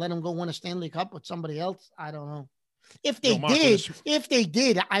Crosby and let him go win a Stanley Cup with somebody else? I don't know. If they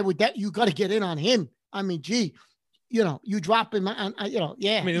did, I would. You got to get in on him. I mean, gee, you drop him. Yeah.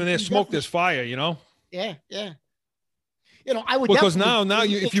 I mean, when there's smoke, there's fire. Yeah. I would because now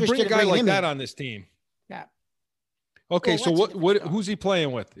if you bring a guy like that on this team. Yeah. Okay, so who's he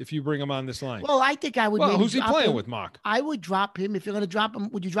playing with if you bring him on this line? Well, I think I would. Well, who's he playing with, Mark? I would drop him if you're going to drop him.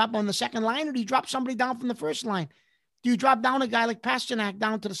 Would you drop him on the second line, or do you drop somebody down from the first line? Do you drop down a guy like Pastrnak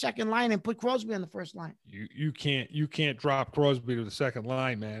down to the second line and put Crosby on the first line? You can't drop Crosby to the second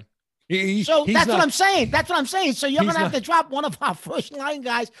line, man. What I'm saying. That's what I'm saying. So you're going to have to drop one of our first line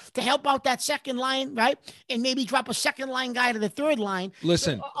guys to help out that second line, right? And maybe drop a second line guy to the third line.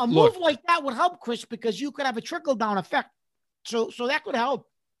 Listen, so a move like that would help, Chris, because you could have a trickle down effect. So that could help.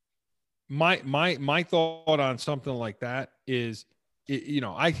 My thought on something like that is,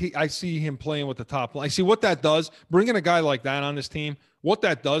 I see him playing with the top line. I see what that does. Bringing a guy like that on this team, what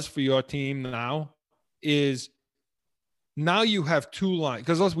that does for your team now is now you have two lines.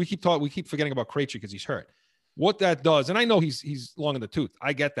 Because we keep forgetting about Krejci because he's hurt. What that does, and I know he's long in the tooth.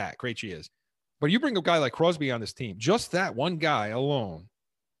 I get that, Krejci is. But you bring a guy like Crosby on this team, just that one guy alone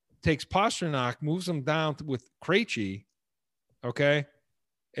takes Pastrnak, moves him down with Krejci, okay?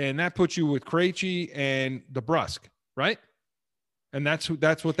 And that puts you with Krejci and DeBrusk, right? And that's what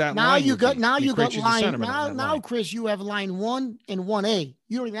that now line you got be. now you got line now Chris, you have line 1 and 1A.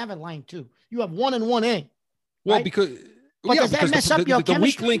 You don't even have a line 2. You have 1 and 1A. Well, right? because does that mess up your the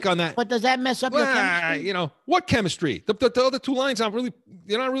weak link on that? But does that mess up your chemistry? What chemistry? The other two lines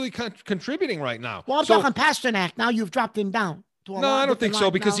they're not really contributing right now. Well, I'm talking Pastrnak. Now you've dropped him down. No, I don't think so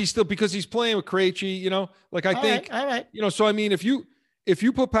because he's playing with Krejci. Like I think. All right. So I mean, if you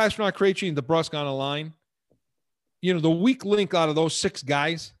put Pastrnak, Krejci, and DeBrusk on a line. The weak link out of those 6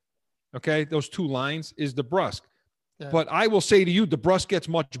 guys, okay, those 2 lines is DeBrusk. Yeah. But I will say to you, DeBrusk gets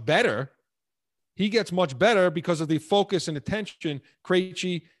much better. He gets much better because of the focus and attention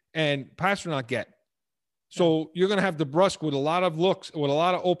Krejci and Pastrnak get. So you're going to have DeBrusk with a lot of looks, with a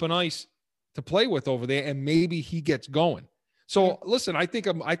lot of open ice to play with over there, and maybe he gets going. So listen, I think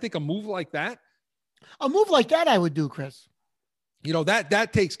a move like that. A move like that I would do, Chris. That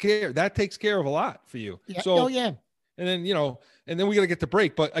takes care of a lot for you. Yeah. So, yeah. And then, and then we got to get to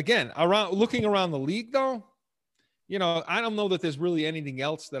break. But again, looking around the league, though, I don't know that there's really anything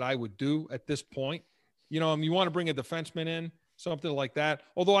else that I would do at this point. You want to bring a defenseman in, something like that.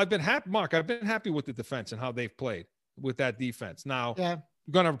 Although I've been happy, Mark, I've been happy with the defense and how they've played with that defense. Now, yeah.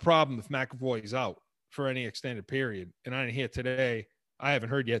 We're going to have a problem if McAvoy is out for any extended period. And I didn't hear today. I haven't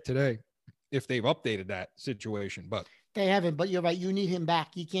heard yet today if they've updated that situation, but they haven't. But you're right. You need him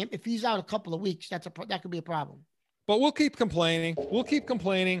back. You can't, if he's out a couple of weeks, that could be a problem. But we'll keep complaining.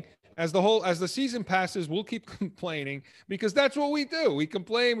 As the season passes, we'll keep complaining because that's what we do. We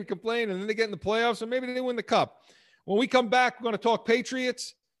complain, and then they get in the playoffs, and maybe they win the cup. When we come back, we're going to talk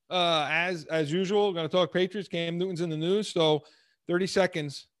Patriots. As usual, we're going to talk Patriots. Cam Newton's in the news. So 30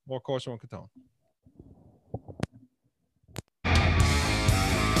 seconds, more Corso and Catone.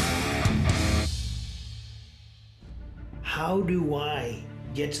 How do I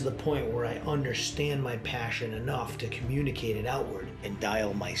get to the point where I understand my passion enough to communicate it outward and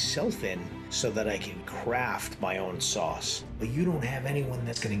dial myself in so that I can craft my own sauce? But you don't have anyone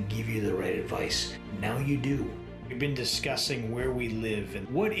that's going to give you the right advice. Now you do. We've been discussing where we live and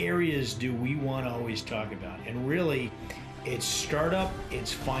what areas do we want to always talk about. And really, it's startup,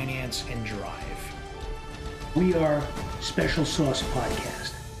 it's finance, and drive. We are Special Sauce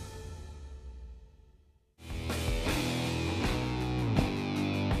Podcast.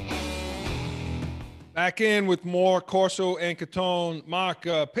 Back in with more Corso and Catone. Mark,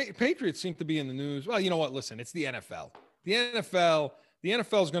 Patriots seem to be in the news. Well, you know what? Listen, it's the NFL. The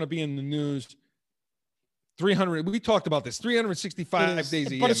NFL is going to be in the news. 300. We talked about this. 365 days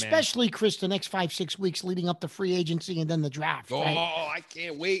a year, but especially, man. Chris, the next 5-6 weeks leading up to free agency and then the draft. Right? Oh, I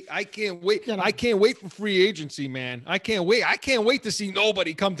can't wait. I can't wait for free agency, man. I can't wait to see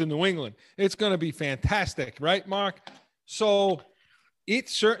nobody come to New England. It's going to be fantastic, right, Mark? So it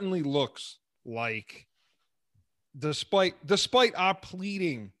certainly looks like, despite our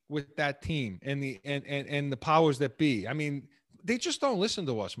pleading with that team and the powers that be, I mean, they just don't listen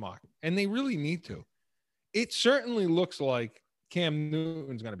to us, Mark, and they really need to. It certainly looks like Cam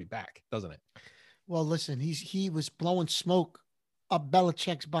Newton's going to be back, doesn't it? Well, listen, he was blowing smoke up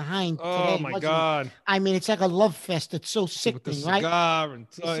Belichick's behind today. Oh my God! I mean, it's like a love fest. It's so sickening, with the cigar right?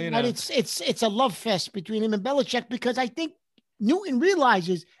 And right? It's a love fest between him and Belichick because I think Newton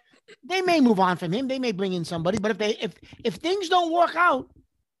realizes they may move on from him. They may bring in somebody, but if things don't work out,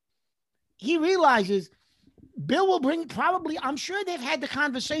 he realizes Bill will bring probably. I'm sure they've had the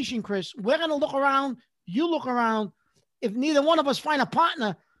conversation, Chris. We're going to look around. You look around. If neither one of us find a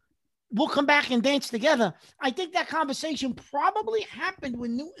partner, we'll come back and dance together. I think that conversation probably happened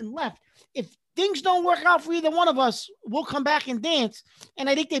when Newton left. If things don't work out for either one of us, we'll come back and dance. And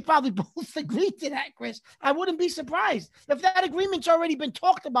I think they probably both agreed to that, Chris. I wouldn't be surprised if that agreement's already been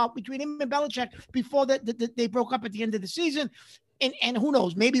talked about between him and Belichick before they broke up at the end of the season. And who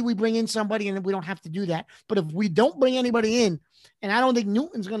knows, maybe we bring in somebody and we don't have to do that. But if we don't bring anybody in, and I don't think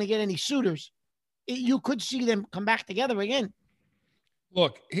Newton's going to get any suitors, you could see them come back together again.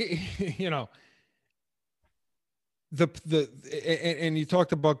 Look, and you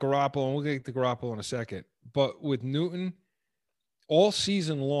talked about Garoppolo, and we'll get to Garoppolo in a second. But with Newton, all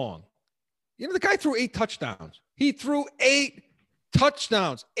season long, the guy threw 8 touchdowns. He threw 8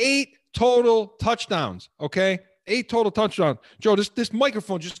 touchdowns, 8 total touchdowns. Okay, 8 total touchdowns. Joe, this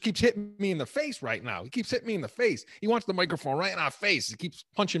microphone just keeps hitting me in the face right now. He keeps hitting me in the face. He wants the microphone right in our face. He keeps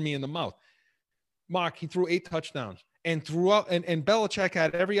punching me in the mouth. Mark, he threw 8 touchdowns and and Belichick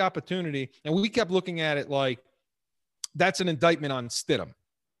had every opportunity. And we kept looking at it like that's an indictment on Stidham.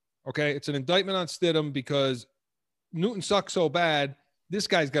 Okay. It's an indictment on Stidham because Newton sucks so bad. This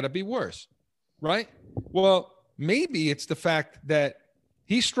guy's got to be worse. Right. Well, maybe it's the fact that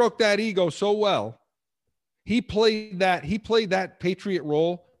he stroked that ego so well. He played that Patriot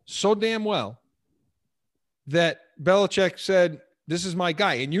role so damn well that Belichick said, this is my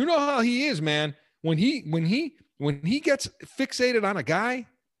guy. And you know how he is, man. When he gets fixated on a guy,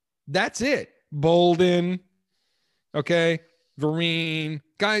 that's it. Bolden, okay, Vereen,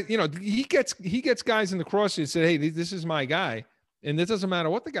 guys, he gets guys in the crosshair and said, hey, this is my guy. And it doesn't matter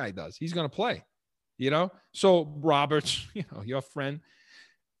what the guy does. He's going to play, So Roberts, your friend.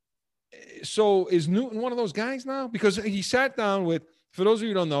 So is Newton one of those guys now? Because he sat down with, for those of you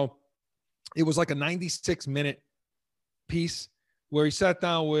who don't know, it was like a 96-minute piece where he sat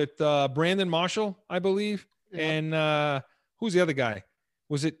down with Brandon Marshall, I believe. Yeah. And who's the other guy?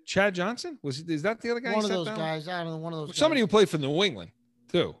 Was it Chad Johnson? Is that the other guy? One of those guys. I don't know. One of those. Somebody guys. Who played for New England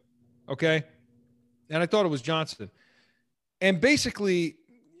too. Okay. And I thought it was Johnson. And basically,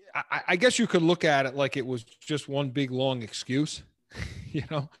 I guess you could look at it like it was just one big long excuse. you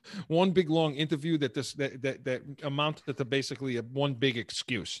know, one big long interview that amounted to basically one big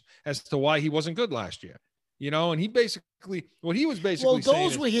excuse as to why he wasn't good last year. You know, and he basically, what he was basically saying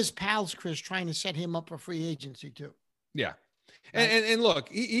those were his pals, Chris, trying to set him up for free agency too. Yeah. And look,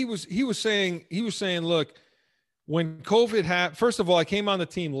 he was saying, look, when COVID happened, first of all, I came on the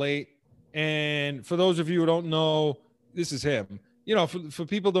team late. And for those of you who don't know, this is him. You know, for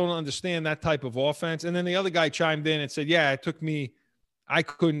people who don't understand that type of offense. And then the other guy chimed in and said, yeah, it took me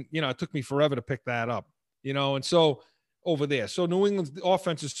forever to pick that up, you know? And so over there, so New England's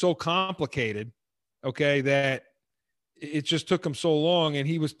offense is so complicated, okay, that it just took him so long. And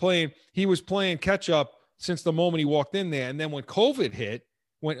he was playing catch up since the moment he walked in there. And then when COVID hit,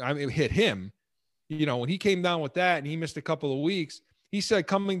 it hit him, you know, when he came down with that and he missed a couple of weeks, he said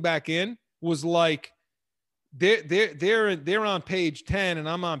coming back in was like, they're on page 10 and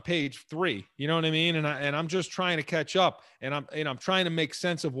I'm on page 3. You know what I mean? And I'm just trying to catch up, and I'm trying to make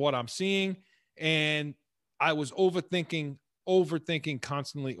sense of what I'm seeing. And I was overthinking,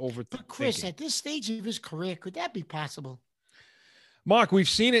 constantly overthinking. But Chris, at this stage of his career, could that be possible? Mark, we've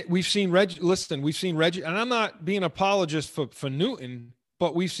seen it. We've seen Reggie. Listen, we've seen Reggie, and I'm not being an apologist for Newton,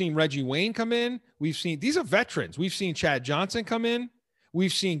 but we've seen Reggie Wayne come in. We've seen, these are veterans. We've seen Chad Johnson come in.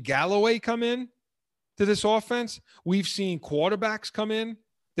 We've seen Galloway come in to this offense. We've seen quarterbacks come in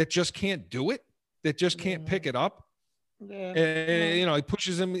that just can't do it, that just can't pick it up. Yeah. And, you know, it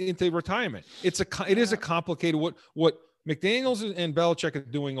pushes him into retirement. It is a complicated, what McDaniels and Belichick are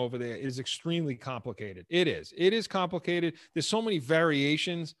doing over there is extremely complicated. It is complicated. There's so many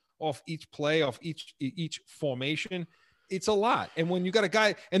variations off each play, off each formation. It's a lot. And when you got a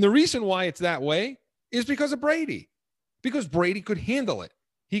guy, and the reason why it's that way is because of Brady, because Brady could handle it.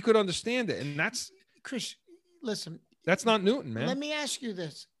 He could understand it. And that's, Chris, listen. That's not Newton, man. Let me ask you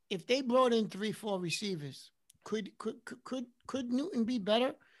this. If they brought in 3-4 receivers, could Newton be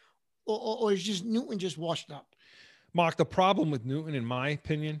better? Or is just Newton just washed up? Mark, the problem with Newton, in my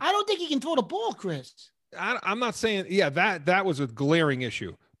opinion, I don't think he can throw the ball, Chris. I'm not saying, yeah, that was a glaring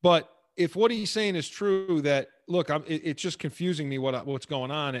issue. But if what he's saying is true, that, look, it's just confusing me what's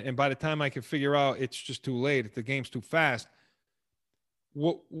going on. And by the time I can figure out, it's just too late. The game's too fast.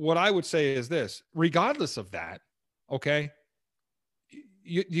 What I would say is this, regardless of that, okay,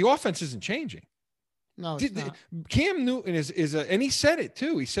 the offense isn't changing. No, it's not. Cam Newton and he said it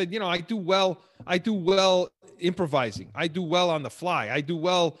too. He said, you know, I do well improvising. I do well on the fly. I do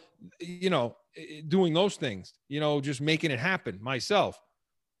well, you know, doing those things, you know, just making it happen myself.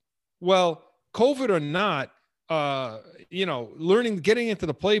 Well, COVID or not, you know, getting into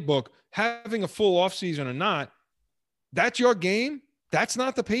the playbook, having a full offseason or not, that's your game. That's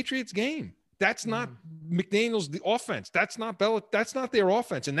not the Patriots game. That's not McDaniel's the offense. That's not that's not their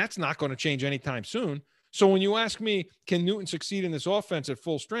offense, and that's not going to change anytime soon. So when you ask me, can Newton succeed in this offense at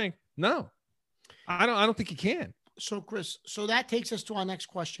full strength? No, I don't think he can. So Chris, so that takes us to our next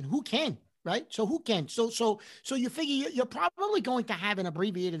question: who can? Right? So who can? So you figure you're probably going to have an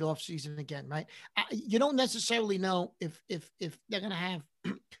abbreviated offseason again, right? You don't necessarily know if they're going to have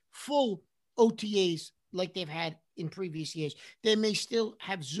full OTAs like they've had in previous years. They may still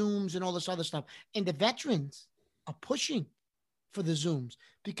have Zooms and all this other stuff. And the veterans are pushing for the Zooms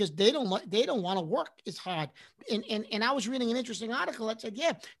because they don't want to work as hard. And I was reading an interesting article that said,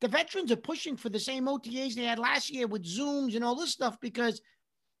 yeah, the veterans are pushing for the same OTAs they had last year with Zooms and all this stuff because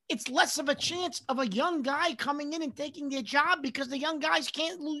it's less of a chance of a young guy coming in and taking their job because the young guys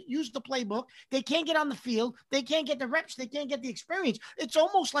can't use the playbook. They can't get on the field. They can't get the reps. They can't get the experience. It's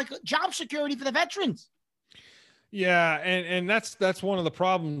almost like job security for the veterans. Yeah, and that's one of the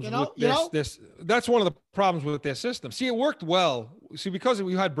problems with this. That's one of the problems with their system. See, it worked well. See, because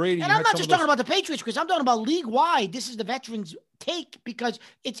we had Brady. And I'm not just talking about the Patriots, because I'm talking about league wide. This is the veterans' take because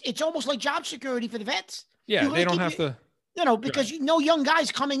it's almost like job security for the vets. Yeah, they don't have to. You know, because you know young guys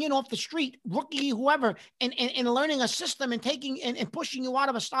coming in off the street, rookie, whoever, and learning a system and taking and pushing you out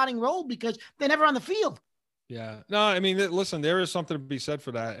of a starting role because they're never on the field. Yeah. No, I mean, listen, there is something to be said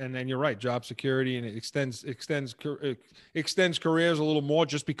for that. And you're right, job security, and it extends careers a little more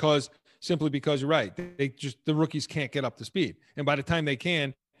simply because you're right. The rookies can't get up to speed. And by the time they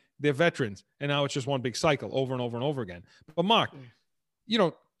can, they're veterans. And now it's just one big cycle over and over and over again. But Mark, you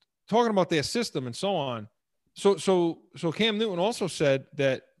know, talking about their system and so on. So Cam Newton also said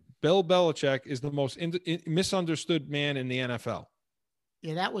that Bill Belichick is the most misunderstood man in the NFL.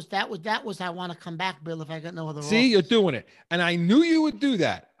 Yeah, that was. I want to come back, Bill, if I got no other. See, you're doing it. And I knew you would do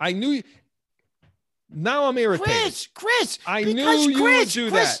that. I knew Now I'm irritated. Chris, I knew you would do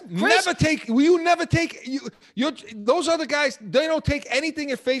that. Never take. You never take. You're those other guys. They don't take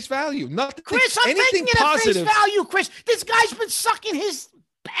anything at face value. Nothing. Chris, I'm taking it at face value. Chris, this guy's been sucking his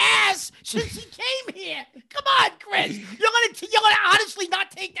ass since he came here. Come on, Chris. You're gonna honestly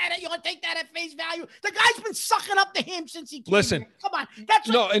not take that. You're gonna take that at face value. The guy's been sucking up to him since he came. Listen, here. Come on. That's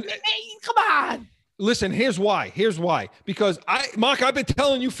come on. Listen, here's why. Because Mark, I've been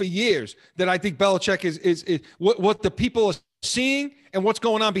telling you for years that I think Belichick is what the people are seeing and what's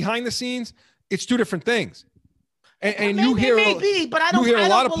going on behind the scenes. It's two different things. And you hear a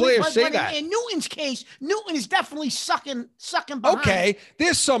lot of players say that. In Newton's case, Newton is definitely sucking behind. Okay,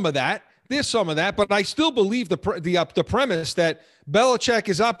 there's some of that. But I still believe the premise that Belichick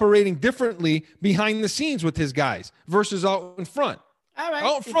is operating differently behind the scenes with his guys versus out in front. All right.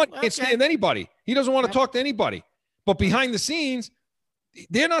 Out in front, can't stand anybody. He doesn't want to talk to anybody. But behind the scenes,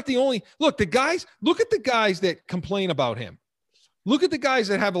 they're not the only. Look, look at the guys that complain about him. Look at the guys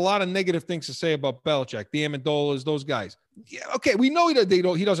that have a lot of negative things to say about Belichick, the Amendolas, those guys. Yeah, okay, we know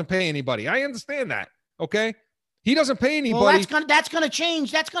he doesn't pay anybody. I understand that. Okay, he doesn't pay anybody. Well, that's gonna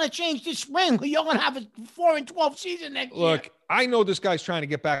change. That's gonna change this spring. You're gonna have a 4-12 season next year. Look, I know this guy's trying to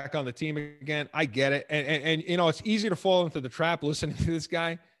get back on the team again. I get it, and you know it's easy to fall into the trap listening to this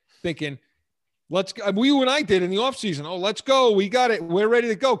guy, thinking, you and I did in the offseason. Oh, let's go. We got it. We're ready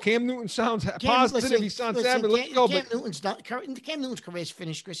to go. Cam Newton sounds positive. He sounds savage. Let's go. Cam Newton's career is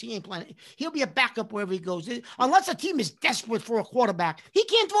finished, Chris. He ain't playing. He'll be a backup wherever he goes. Unless a team is desperate for a quarterback, he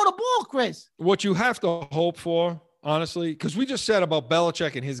can't throw the ball, Chris. What you have to hope for, honestly, because we just said about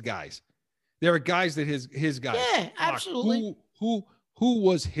Belichick and his guys. There are guys that his guys. Yeah, absolutely. Who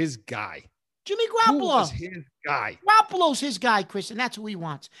was his guy? Jimmy Garoppolo. Who was his guy? Garoppolo's his guy, Chris, and that's who he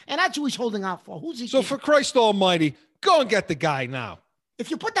wants. And that's who he's holding out for. Who's he? So for Christ almighty, go and get the guy now.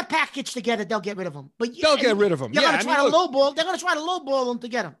 If you put the package together, they'll get rid of him. But they'll get rid of him. They're going to try to lowball him to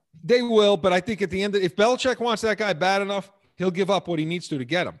get him. They will, but I think at the end, if Belichick wants that guy bad enough, he'll give up what he needs to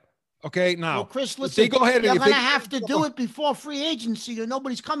get him. Okay, now, well, Chris, listen, they go ahead. You're going to have to do it before free agency or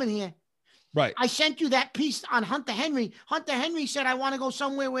nobody's coming here. Right. I sent you that piece on Hunter Henry. Hunter Henry said, I want to go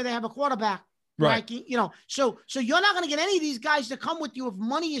somewhere where they have a quarterback. Right. So you're not going to get any of these guys to come with you if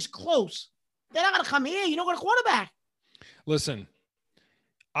money is close. They're not going to come here. You don't got a quarterback. Listen,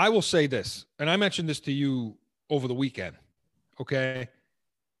 I will say this, and I mentioned this to you over the weekend. Okay.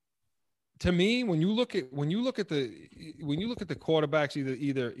 To me, when you look at the quarterbacks,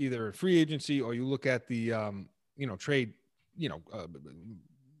 either free agency or you look at the trade,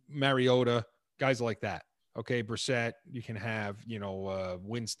 Mariota, guys like that. Okay, Brissett, you can have,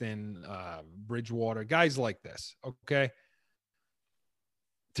 Winston, Bridgewater, guys like this. Okay.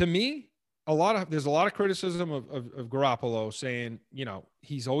 To me, there's a lot of criticism of Garoppolo saying,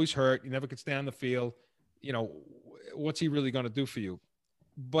 he's always hurt. He never could stay on the field. What's he really going to do for you?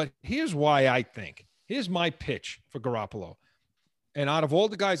 But here's why I think. Here's my pitch for Garoppolo. And out of all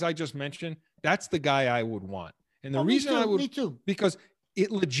the guys I just mentioned, that's the guy I would want. And the reason I would, because it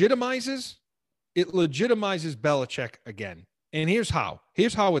legitimizes Belichick again. And here's how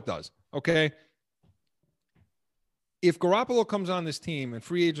it does. Okay. If Garoppolo comes on this team and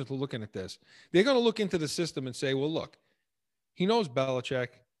free agents are looking at this, they're going to look into the system and say, well, look, he knows Belichick.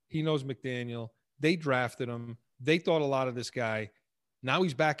 He knows McDaniel. They drafted him. They thought a lot of this guy. Now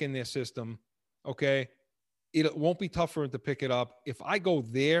he's back in their system. Okay. It won't be tough for him to pick it up. If I go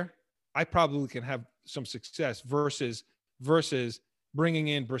there, I probably can have some success versus bringing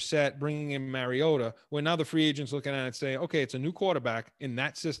in Brissett, bringing in Mariota, where now the free agent's looking at it saying, okay, it's a new quarterback in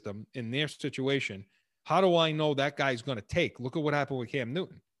that system, in their situation. How do I know that guy's going to take? Look at what happened with Cam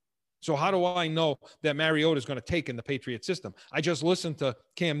Newton. So how do I know that Mariota is going to take in the Patriot system? I just listened to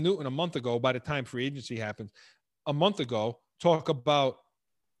Cam Newton a month ago, by the time free agency happens, a month ago, talk about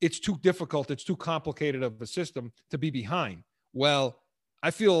it's too difficult, it's too complicated of a system to be behind. Well,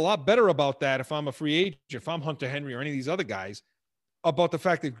 I feel a lot better about that if I'm a free agent, if I'm Hunter Henry or any of these other guys, about the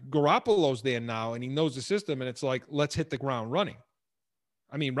fact that Garoppolo's there now and he knows the system and it's like, let's hit the ground running.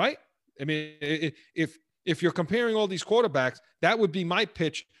 I mean, right? I mean, if you're comparing all these quarterbacks, that would be my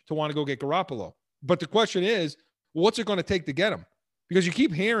pitch to want to go get Garoppolo. But the question is, what's it going to take to get him? Because you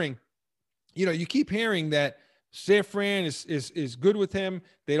keep hearing that San Fran is good with him.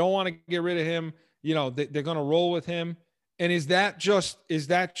 They don't want to get rid of him. They're going to roll with him. And is that just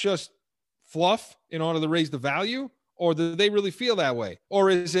fluff in order to raise the value? Or do they really feel that way? Or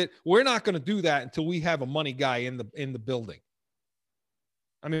is it, we're not going to do that until we have a money guy in the building?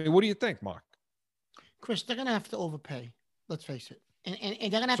 I mean, what do you think, Mark? Chris, they're going to have to overpay. Let's face it. And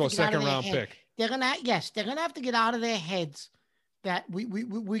they're going to have to get second out of their round head. pick. They're going to have to get out of their heads that we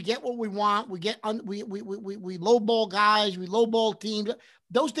get what we want. We get we lowball guys. We lowball teams.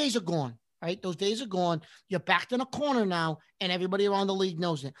 Those days are gone. Right? Those days are gone. You're backed in a corner now, and everybody around the league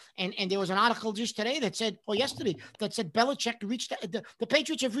knows it. And there was an article just today that said, or yesterday, that said Belichick reached the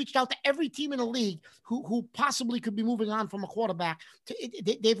Patriots have reached out to every team in the league who possibly could be moving on from a quarterback.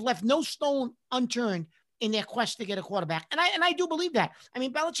 They've left no stone unturned in their quest to get a quarterback. And I do believe that. I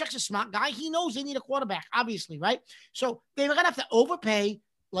mean, Belichick's a smart guy. He knows they need a quarterback, obviously, right? So they're going to have to overpay,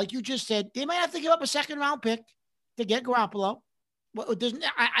 like you just said. They might have to give up a second-round pick to get Garoppolo. Well,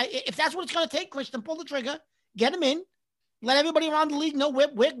 if that's what it's going to take, Christian, pull the trigger, get him in, let everybody around the league know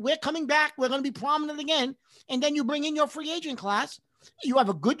we're coming back. We're going to be prominent again. And then you bring in your free agent class. You have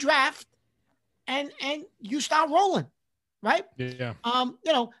a good draft, and you start rolling, right? Yeah.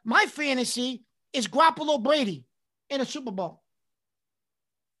 My fantasy is Garoppolo Brady in a Super Bowl.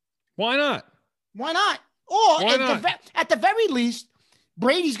 Why not? Why not? Or at the very least,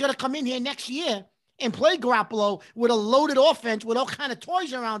 Brady's going to come in here next year and play Garoppolo with a loaded offense with all kind of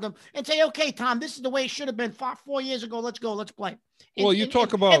toys around him and say, okay, Tom, this is the way it should have been 4 years ago. Let's go. Let's play. At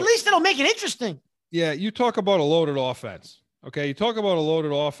least it'll make it interesting. Yeah, you talk about a loaded offense. Okay, you talk about a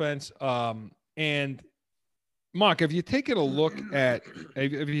loaded offense. And Mark, have you taken a look at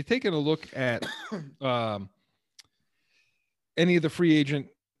any of the free agent?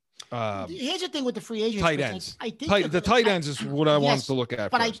 Here's the thing with the free agents. Tight ends. I think the tight ends is what I wanted to look at.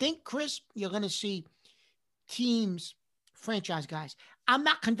 But first. I think, Chris, you're going to see teams, franchise guys. I'm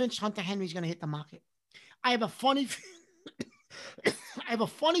not convinced Hunter Henry's going to hit the market. I have a funny feeling.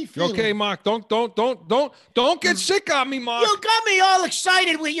 Okay, Mark, don't get sick on me, Mark. You got me all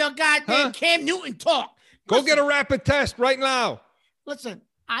excited with your goddamn Cam Newton talk. Go get a rapid test right now. Listen,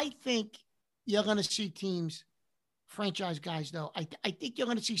 I think you're going to see teams, franchise guys, though. I think you're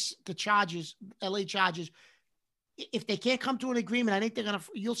going to see the Chargers, LA Chargers. If they can't come to an agreement, I think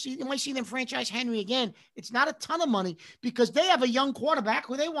you might see them franchise Henry again. It's not a ton of money because they have a young quarterback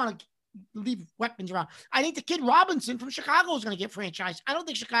who they want to leave weapons around. I think the kid Robinson from Chicago is going to get franchised. I don't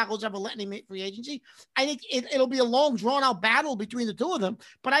think Chicago's ever letting him make free agency. I think it'll be a long, drawn-out battle between the two of them,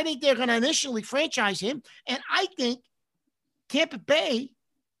 but I think they're going to initially franchise him, and I think Tampa Bay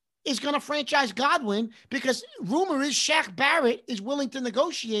is going to franchise Godwin because rumor is Shaq Barrett is willing to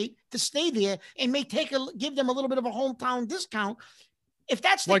negotiate to stay there and may give them a little bit of a hometown discount. If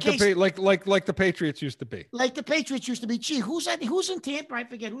that's the case, like the Patriots used to be. Like the Patriots used to be. Gee, who's in Tampa? I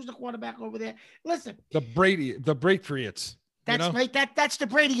forget who's the quarterback over there. Listen, the Patriots. That's right. That's the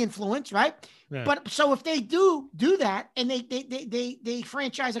Brady influence, right? Yeah. But so if they do that and they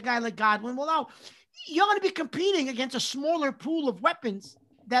franchise a guy like Godwin, well, now you're going to be competing against a smaller pool of weapons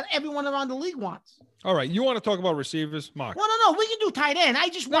that everyone around the league wants. All right, you want to talk about receivers, Mark? Well, no, we can do tight end. I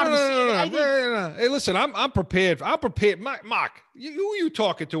just wanted to see. No. Hey, listen, I'm prepared. Mark, who are you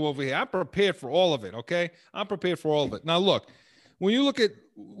talking to over here? I'm prepared for all of it. Okay, I'm prepared for all of it. Now, look, when you look at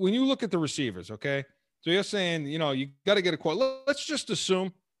the receivers, okay. So you're saying, you got to get a quarterback. Let's just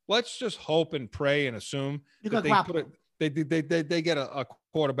assume. Let's just hope and pray and assume that they get a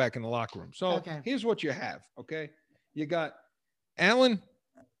quarterback in the locker room. So Here's what you have. Okay, you got Allen,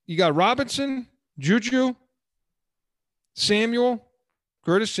 you got Robinson, Juju,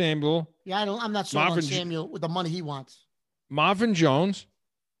 Curtis Samuel. Yeah, I'm not sold on Samuel with the money he wants. Marvin Jones.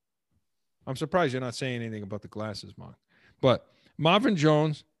 I'm surprised you're not saying anything about the glasses, Mark. But Marvin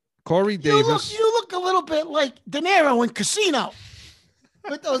Jones, Corey Davis. You look a little bit like De Niro in Casino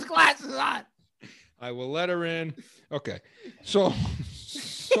with those glasses on. I will let her in. Okay. So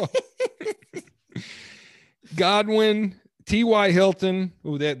Godwin, T.Y. Hilton,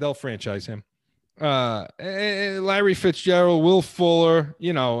 they'll franchise him. Larry Fitzgerald, Will Fuller,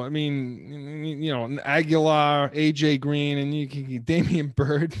 Aguilar, AJ Green, and Damian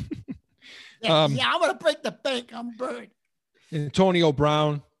Bird. I'm gonna break the bank. I'm Bird. Antonio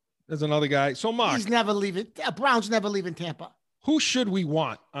Brown, there's another guy. So Mark, he's never leaving. Brown's never leaving Tampa. Who should we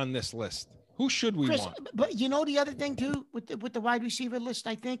want on this list? Who should we want? But the other thing too with the wide receiver list,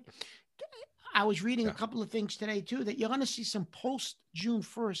 I think I was reading a couple of things today too that you're going to see some post June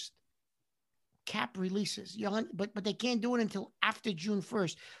 1st cap releases. But they can't do it until after June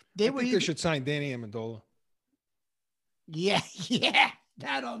 1st. They should sign Danny Amendola. Yeah,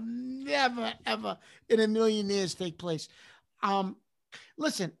 that'll never ever in a million years take place.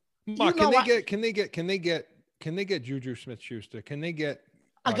 Listen, Mark, can they get Juju Smith-Schuster? Can they get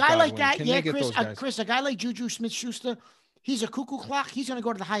a guy like that? Yeah, Chris, a guy like Juju Smith-Schuster. He's a cuckoo clock. He's going to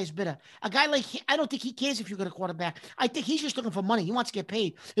go to the highest bidder. A guy like I don't think he cares if you get a quarterback. I think he's just looking for money. He wants to get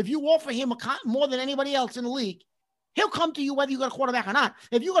paid. If you offer him more than anybody else in the league, he'll come to you whether you got a quarterback or not.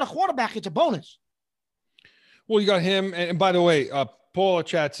 If you got a quarterback, it's a bonus. Well, you got him. And by the way, Paula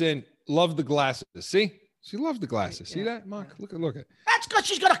chats in, love the glasses. See? She loves the glasses. See that, Mark? Look at. That's because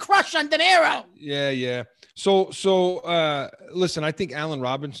she's got a crush on De Niro. Yeah. So listen, I think Allen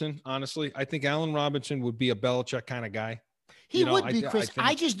Robinson, honestly, I think Allen Robinson would be a Belichick kind of guy. He would be, Chris.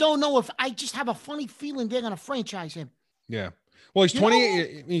 I just don't know if I just have a funny feeling they're going to franchise him. Yeah. Well, he's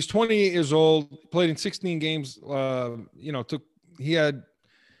 28. He's 28 years old, played in 16 games. He had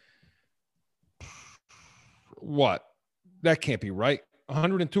what? That can't be right.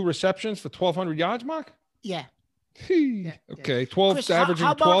 102 receptions for 1,200 yards, Mark? Yeah. Okay. 12, Chris, averaging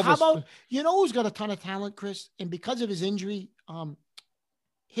how about, 12. How about, who's got a ton of talent, Chris? And because of his injury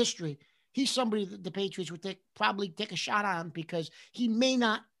history, he's somebody that the Patriots would probably take a shot on because he may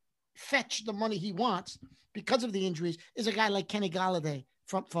not fetch the money he wants because of the injuries, is a guy like Kenny Golladay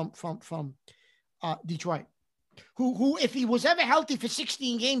from Detroit. Who, if he was ever healthy for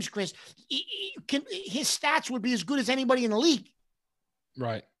 16 games, Chris, his stats would be as good as anybody in the league.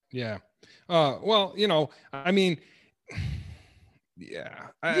 Right. Yeah. Well, I mean, yeah.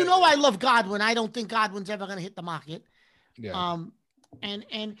 I love Godwin. I don't think Godwin's ever going to hit the market. Yeah.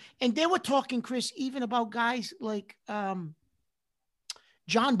 And they were talking, Chris, even about guys like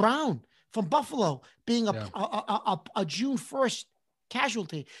John Brown from Buffalo being a June 1st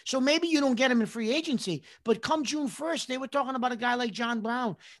casualty. So maybe you don't get him in free agency, but come June 1st, they were talking about a guy like John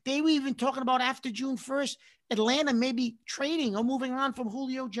Brown. They were even talking about after June 1st, Atlanta maybe trading or moving on from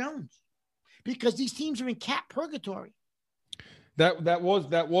Julio Jones because these teams are in cap purgatory. That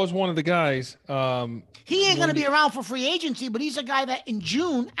was one of the guys. He ain't going to be around for free agency, but he's a guy that in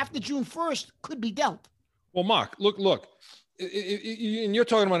June, after June 1st, could be dealt. Well, Mark, look, and you're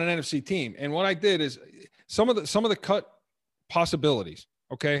talking about an NFC team. And what I did is some of the cut possibilities,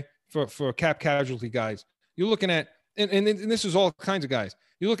 okay, for cap casualty guys. You're looking at, and this is all kinds of guys.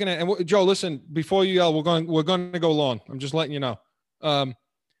 You're looking at, and Joe, listen, before you yell, we're going to go long. I'm just letting you know.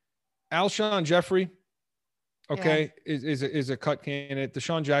 Alshon Jeffrey, okay, is a cut candidate.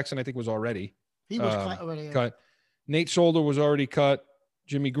 Deshaun Jackson, I think, was already. He was cut already. Cut. Nate Solder was already cut.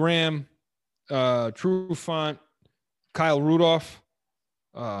 Jimmy Graham, Trufant, Kyle Rudolph.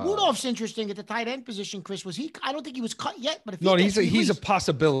 Rudolph's interesting at the tight end position, Chris. Was he? I don't think he was cut yet, but if he's a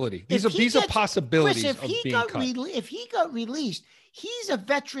possibility. These are possibilities of being cut. If he got released, he's a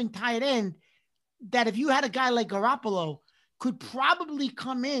veteran tight end that if you had a guy like Garoppolo could probably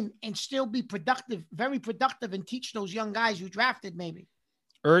come in and still be productive, very productive, and teach those young guys you drafted maybe.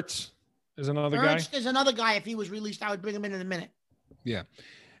 Ertz is another guy. Ertz is another guy. If he was released, I would bring him in a minute. Yeah.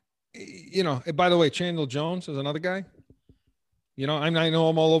 By the way, Chandler Jones is another guy. I know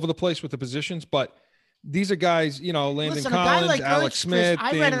I'm all over the place with the positions, but these are guys, Landon Collins, like Alex Smith,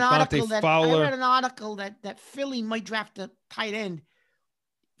 I read an article Fowler. that Philly might draft a tight end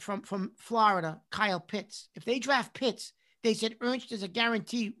from Florida, Kyle Pitts. If they draft Pitts, they said Ernst is a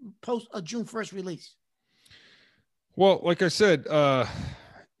guarantee post a June 1st release. Well, like I said, what's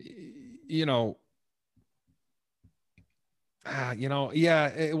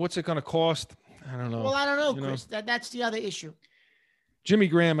it going to cost? I don't know. Well, I don't know, Chris. That's the other issue. Jimmy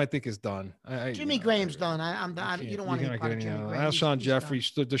Graham, I think, is done. Jimmy Graham's done. You don't want to hear about Jimmy Graham. Alshon Jeffrey,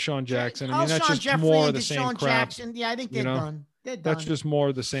 Deshaun Jackson. I mean, that's just more of the same crap. Jackson, yeah, I think they're done. They're done. That's just more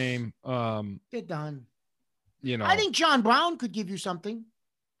of the same. They're done. I think John Brown could give you something.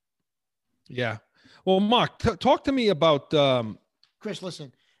 Yeah. Well, Mark, talk to me about Chris.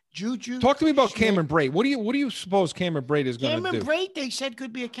 Listen, Juju. Talk to me about Cameron Brate. What do you suppose Cameron Brate is going to do? Cameron Brate, they said,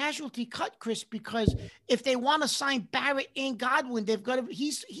 could be a casualty cut, Chris, because if they want to sign Barrett and Godwin, they've got to.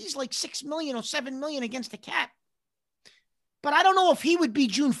 He's like $6 million or $7 million against the cap. But I don't know if he would be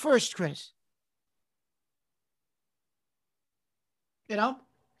June 1st, Chris.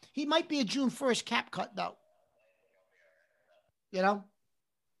 He might be a June 1st cap cut though.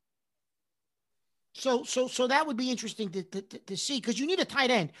 So that would be interesting to see because you need a tight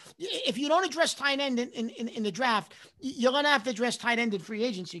end. If you don't address tight end in the draft, you're going to have to address tight end in free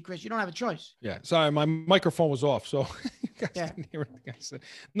agency, Chris. You don't have a choice. Yeah. Sorry, my microphone was off, so you guys didn't hear anything I said.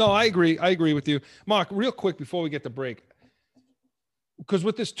 No, I agree. I agree with you. Mark, real quick before we get the break, because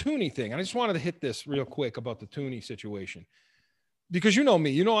with this Tooney thing, I just wanted to hit this real quick about the Tooney situation. Because you know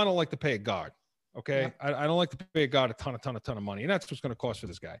me, I don't like to pay a guard. Okay. Yeah. I don't like to pay a guard a ton of money. And that's what's going to cost for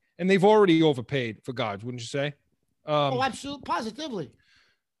this guy. And they've already overpaid for guards, wouldn't you say? Absolutely. Positively.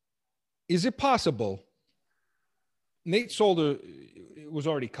 Is it possible Nate Solder was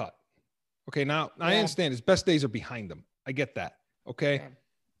already cut? Okay. Now I understand his best days are behind him. I get that. Okay. Yeah.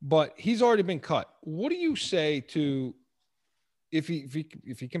 But he's already been cut. What do you say to if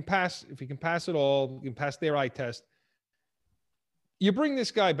he can pass it all, he can pass their eye test. You bring this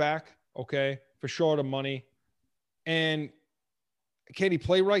guy back, okay, for shorter money. And can he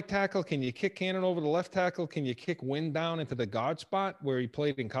play right tackle? Can you kick Cannon over the left tackle? Can you kick Wynn down into the guard spot where he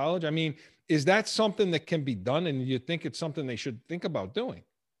played in college? I mean, is that something that can be done? And you think it's something they should think about doing?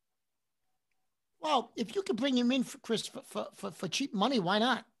 Well, if you could bring him in for Chris for cheap money, why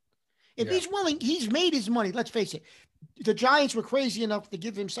not? If Yeah. he's willing, he's made his money. Let's face it. The Giants were crazy enough to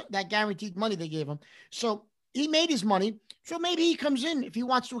give him that guaranteed money they gave him. So he made his money. So maybe he comes in if he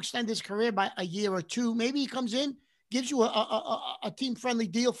wants to extend his career by a year or two. Maybe he comes in, gives you a team-friendly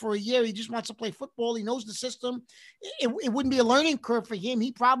deal for a year. He just wants to play football. He knows the system. It wouldn't be a learning curve for him.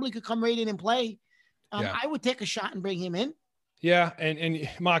 He probably could come right in and play. Yeah. I would take a shot and bring him in. Yeah, and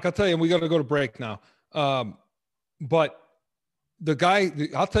Mark, I'll tell you, we got to go to break now. But the guy,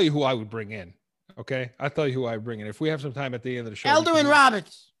 I'll tell you who I would bring in. Okay, I'll tell you who I would bring in if we have some time at the end of the show. Eldon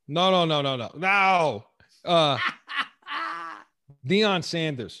Roberts. No. Deion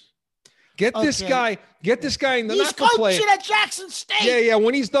Sanders. Get this guy. Get this guy in the. He's coaching at Jackson State. Yeah.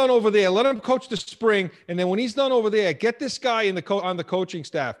 When he's done over there, let him coach the spring, and then when he's done over there, get this guy in on the coaching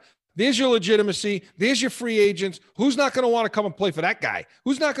staff. There's your legitimacy. There's your free agents. Who's not going to want to come and play for that guy?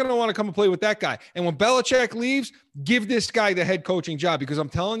 Who's not going to want to come and play with that guy? And when Belichick leaves, give this guy the head coaching job, because I'm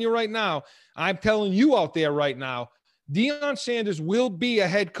telling you right now, I'm telling you out there right now, Deion Sanders will be a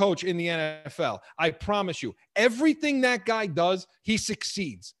head coach in the NFL. I promise you. Everything that guy does, he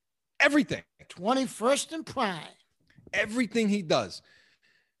succeeds. Everything. 21st in prime. Everything he does.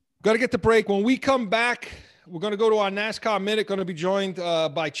 Got to get the break. When we come back, we're going to go to our NASCAR Minute. Going to be joined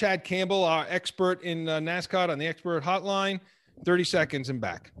by Chad Campbell, our expert in NASCAR on the Expert Hotline. 30 seconds and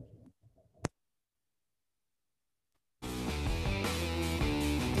back.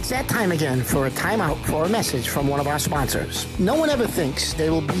 It's that time again for a timeout for a message from one of our sponsors. No one ever thinks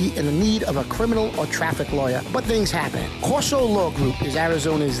they will be in the need of a criminal or traffic lawyer, but things happen. Corso Law Group is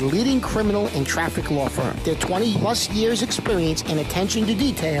Arizona's leading criminal and traffic law firm. Their 20-plus years experience and attention to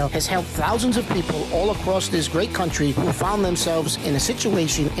detail has helped thousands of people all across this great country who found themselves in a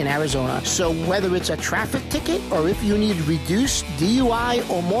situation in Arizona. So whether it's a traffic ticket or if you need reduced DUI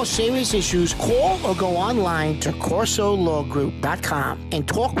or more serious issues, call or go online to CorsoLawGroup.com and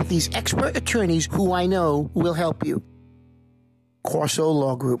talk with these expert attorneys who I know will help you. Corso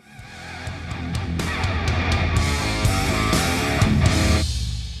Law Group.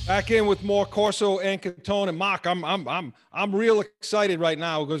 Back in with more Corso and Catone. And Mark, I'm real excited right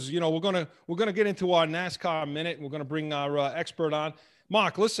now because we're gonna get into our NASCAR Minute. We're gonna bring our expert on.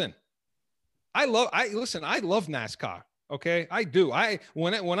 Mark, listen, I love NASCAR. Okay, I do.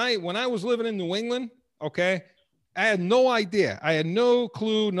 When I was living in New England, okay, I had no idea. I had no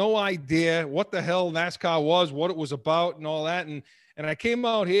clue, no idea what the hell NASCAR was, what it was about, and all that. And I came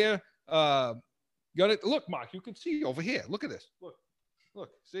out here. Look, Mark, you can see over here. Look at this. Look.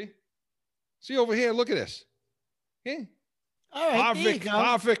 See over here. Look at this. Okay. All right,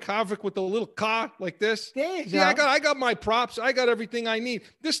 Harvick with the little car like this. There you go. Yeah, I got my props. I got everything I need.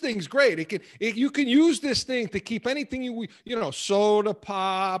 This thing's great. You can use this thing to keep anything soda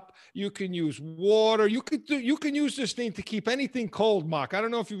pop. You can use water. You can use this thing to keep anything cold, Mark. I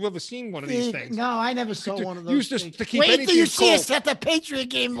don't know if you've ever seen one of these things. No, I never saw one of those. Use this things. to keep Wait anything till you cold. see us at the Patriot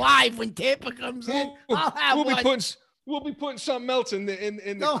game live when Tampa comes in. I'll have one. We'll be putting something else in the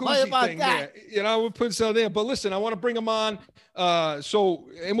Don't worry koozie about thing that. there. We'll put something there. But listen, I want to bring them on.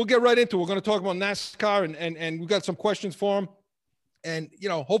 And we'll get right into it. We're going to talk about NASCAR and we've got some questions for him. And,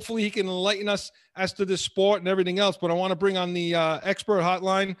 hopefully he can enlighten us as to this sport and everything else. But I want to bring on the expert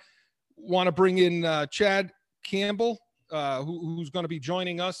hotline. Want to bring in Chad Campbell, who's going to be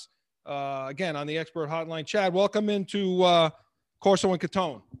joining us again on the expert hotline. Chad, welcome into Corso and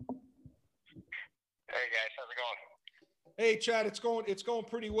Catone. Hey guys, how's it going? Hey, Chad, it's going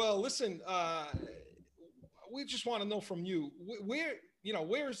pretty well. Listen, we just want to know from you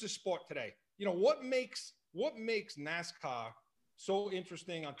where is this sport today? What makes NASCAR so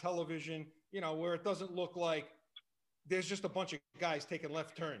interesting on television? Where it doesn't look like there's just a bunch of guys taking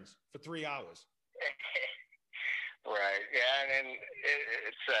left turns for 3 hours. Right. Yeah, and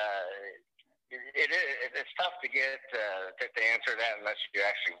it's tough to get to answer that unless you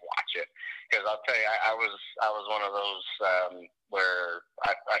actually watch it. Because I'll tell you, I was one of those where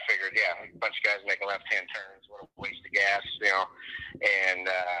I figured, a bunch of guys making left-hand turns, what a waste of gas, And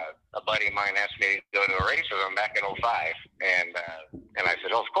a buddy of mine asked me to go to a race with him back in 2005, and I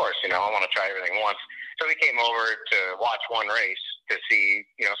said, oh, of course, I want to try everything once. So we came over to watch one race to see,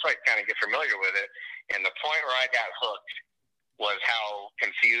 so I kind of get familiar with it. And the point where I got hooked was how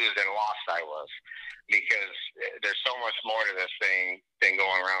confused and lost I was, because there's so much more to this thing than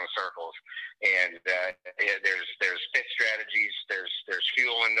going around in circles. And there's pit strategies, there's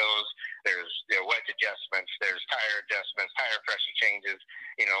fuel windows, There's wedge adjustments, there's tire adjustments, tire pressure changes.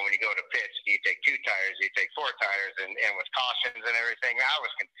 When you go to pitch, do you take 2 tires, do you take 4 tires, and with cautions and everything, I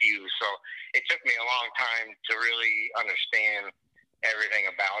was confused. So it took me a long time to really understand everything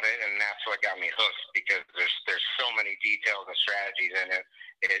about it, and that's what got me hooked, because there's so many details and strategies in it.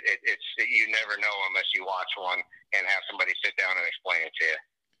 It's you never know unless you watch one and have somebody sit down and explain it to you.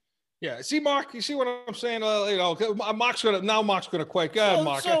 Yeah. See, Mark, you see what I'm saying? Mark's gonna quake. Go ahead,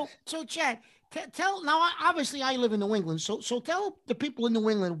 Mark. So Chad, tell now. Obviously, I live in New England, so tell the people in New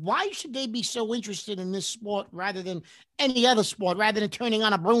England, why should they be so interested in this sport rather than any other sport, rather than turning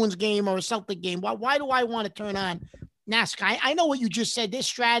on a Bruins game or a Celtic game? Why do I want to turn on NASCAR? I know what you just said. There's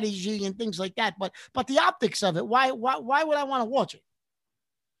strategy and things like that, but the optics of it. Why would I want to watch it?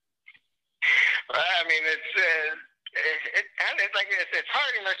 I mean, it's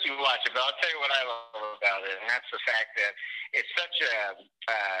hard unless you watch it. But I'll tell you what I love about it, and that's the fact that it's such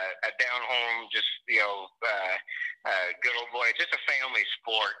a down home, just good old boy. It's just a family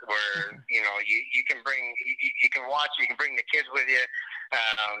sport where you can bring you can watch, you can bring the kids with you,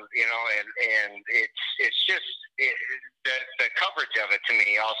 and it's just the coverage of it to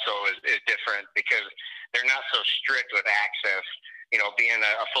me also is different, because they're not so strict with access. Being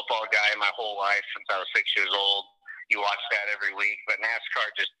a football guy my whole life since I was 6 years old, you watch that every week. But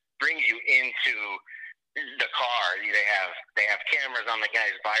NASCAR just brings you into the car. They have cameras on the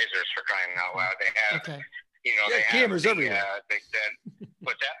guys' visors, for crying out loud. They have, they cameras everywhere.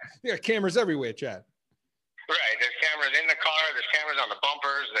 What's that? Yeah, cameras everywhere, Chad. Right. There's cameras in the car. There's cameras on the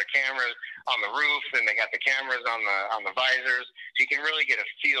bumpers. There's cameras on the roof, and they got the cameras on the visors. So you can really get a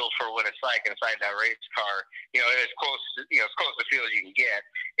feel for what it's like inside that race car. As close to feel as you can get.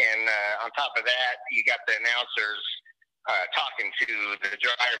 And on top of that, you got the announcers talking to the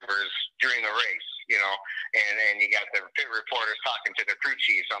drivers during the race. And you got the pit reporters talking to the crew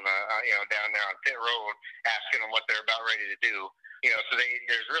chiefs on the down there on pit road, asking them what they're about ready to do. So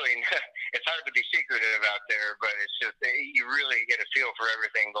there's really, it's hard to be secretive out there, but it's just, you really get a feel for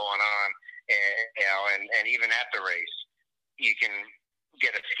everything going on. And even at the race, you can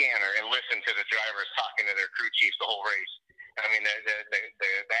get a scanner and listen to the drivers talking to their crew chiefs the whole race. I mean,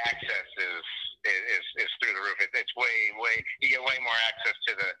 the access is through the roof. It's way, you get way more access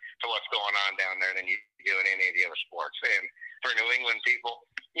to what's going on down there than you do in any of the other sports. And for New England people,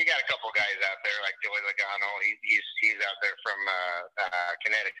 you got a couple guys out there like Joey Logano. He's out there from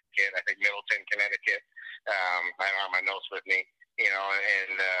Connecticut, I think Middleton, Connecticut. I don't have my notes with me,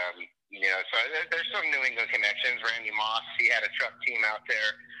 so there's some New England connections. Randy Moss, he had a truck team out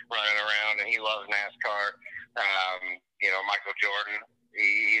there running around, and he loves NASCAR. Michael Jordan,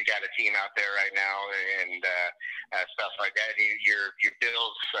 he's got a team out there right now, and stuff like that. Your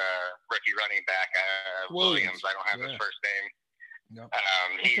Bills rookie running back, Williams. I don't have his first name. No.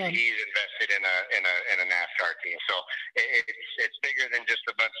 He's invested in a NASCAR team, so it's bigger than just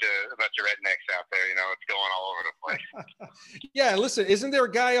a bunch of rednecks out there. It's going all over the place. Yeah, listen, isn't there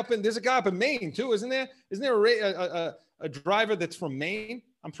a guy there's a guy up in Maine too, isn't there? Isn't there a driver that's from Maine?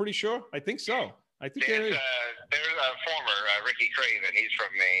 I'm pretty sure. I think so. I think there's a former Ricky Craven. He's from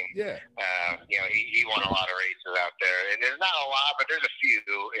Maine. Yeah. He won a lot of races out there, and there's not a lot, but there's a few.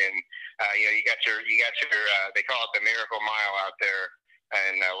 And you got your they call it the Miracle Mile out there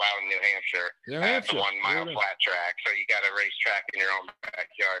in Loudon, New Hampshire. It's a 1 mile flat track, so you got a racetrack in your own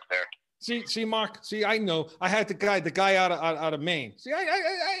backyard there. See, Mark. See, I know. I had the guy out of Maine. See,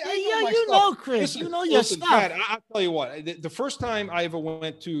 I know Chris. Listen, your stuff. Pat, I'll tell you what. The first time I ever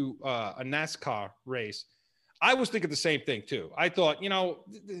went to a NASCAR race, I was thinking the same thing too. I thought,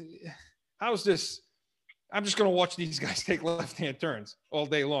 how's this? I'm just going to watch these guys take left-hand turns all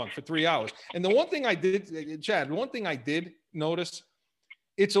day long for 3 hours. And the one thing I did, Chad, notice,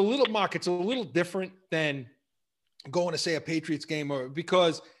 it's a little different than going to say a Patriots game,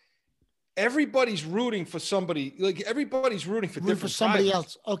 because everybody's rooting for somebody. Like everybody's rooting for somebody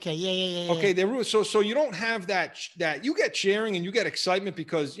else. Okay, yeah. Okay, they're rooting. So you don't have that you get cheering and you get excitement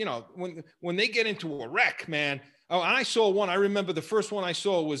because when they get into a wreck, man. Oh, I saw one. I remember the first one I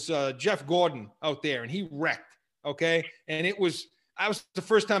saw was Jeff Gordon out there, and he wrecked. Okay, and that was the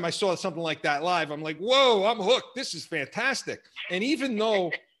first time I saw something like that live. I'm like, whoa, I'm hooked. This is fantastic. And even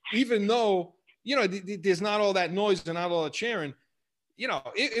though there's not all that noise and not all the cheering.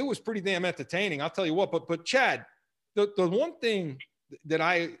 It was pretty damn entertaining. I'll tell you what. But Chad, the one thing that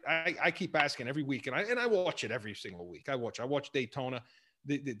I keep asking every week, and I watch it every single week. I watch Daytona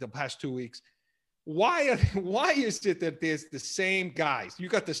the past 2 weeks. Why is it that there's the same guys? You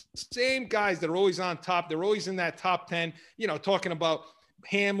got the same guys that are always on top. They're always in that top 10. Talking about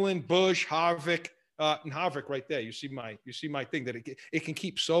Hamlin, Busch, Harvick, And Harvick right there. You see my thing that it can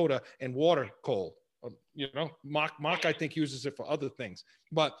keep soda and water cold. You know, Mark I think uses it for other things.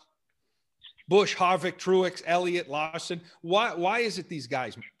 But Busch, Harvick, Truex, Elliott, Larson. Why is it these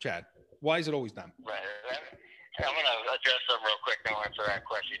guys, Chad? Why is it always them? Right. I'm going to address them real quick and I'll answer that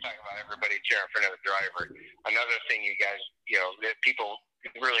question. You're talking about everybody cheering for another driver. Another thing you guys, that people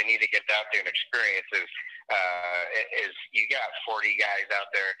really need to get out there and experience is you got 40 guys out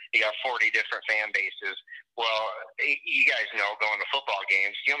there. You got 40 different fan bases. Well, you guys know going to football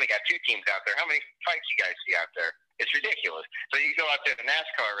games, you only got 2 teams out there. How many fights you guys see out there? It's ridiculous. So you go out to the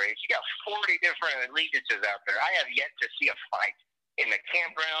NASCAR race, you got 40 different allegiances out there. I have yet to see a fight in the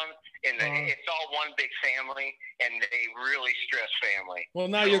campground. It's all one big family, and they really stress family.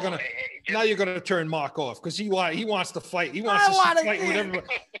 Well, now you're gonna turn Mark off because he wants to fight. He wants to fight with everybody,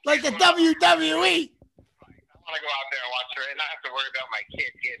 like the WWE. I want to go out there and watch her and not have to worry about my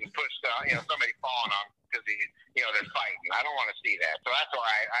kid getting pushed on, somebody falling on because they're fighting. I don't want to see that. So that's why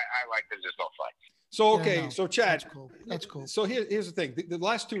I like to just go fight. So, okay. So Chad, that's cool. So here's the thing. The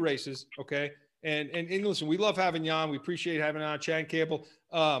last 2 races, okay. And listen, we love having you on. We appreciate having on Chad Campbell.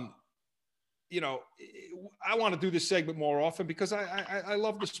 I want to do this segment more often because I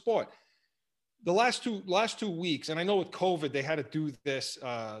love the sport. The last two weeks, and I know with COVID they had to do this.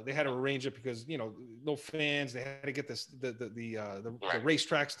 They had to arrange it because no fans. They had to get the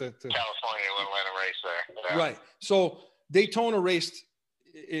racetracks to California wouldn't let them race there. Yeah. Right. So Daytona raced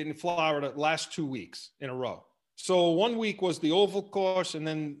in Florida last 2 weeks in a row. So 1 week was the oval course, and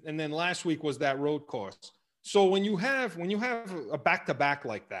then last week was that road course. So when you have a back-to-back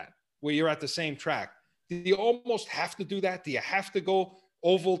like that, where you're at the same track, do you almost have to do that? Do you have to go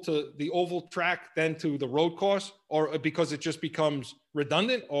oval to the oval track, then to the road course, or because it just becomes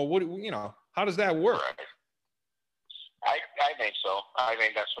redundant, or what? How does that work? Right. I think so. I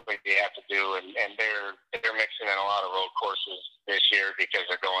think that's what they have to do, and they're mixing in a lot of road courses this year because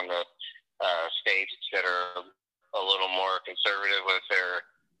they're going to states that are a little more conservative with their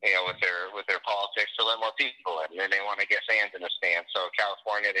politics to let more people in, and they want to get fans in the stands. So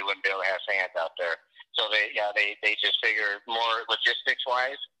California, they wouldn't be able to have fans out there. So they just figure more logistics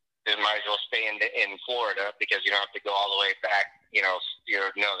wise, they might as well stay in Florida because you don't have to go all the way back, the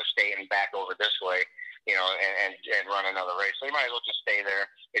state and back over this way, and run another race. So you might as well just stay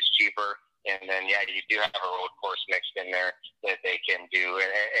there. It's cheaper. And then, you do have a road course mixed in there that they can do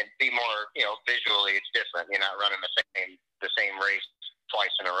and be more, visually it's different. You're not running the same race twice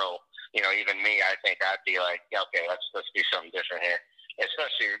in a row. Even me, I think I'd be like, okay, let's do something different here.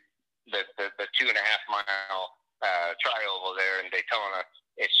 Especially the 2.5 mile tri-oval there in Daytona.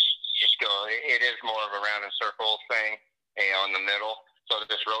 It is more of a round and circle thing, in the middle. So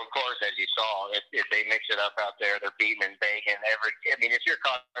this road course, as you saw, they mix it up out there. They're beating and banging. If your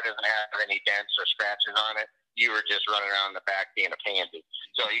car doesn't have any dents or scratches on it, you were just running around the back being a pansy.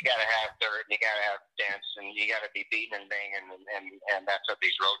 So you got to have dirt, and you got to have dents, and you got to be beating and banging, and that's what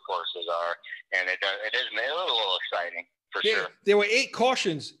these road courses are. And it is a little exciting for sure. There were 8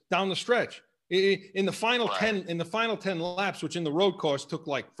 cautions down the stretch in the final 10. In the final 10 laps, which in the road course took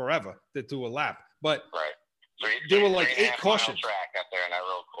like forever to do a lap, but. Right. There were like 8 cautions. Track up there in that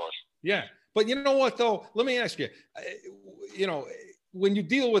road course. Yeah, but you know what though? Let me ask you. When you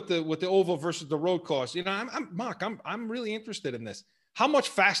deal with the oval versus the road course, I'm really interested in this. How much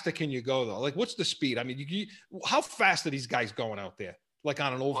faster can you go though? Like, what's the speed? I mean, how fast are these guys going out there? Like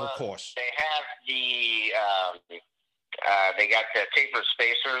on an oval course? They have they got the tapered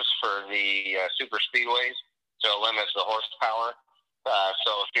spacers for the super speedways, so it limits the horsepower.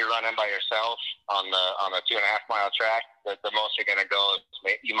 So if you're running by yourself on a 2.5 mile track, the most you're going to go is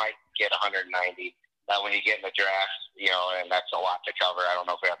you might get 190. When you get in the draft, and that's a lot to cover. I don't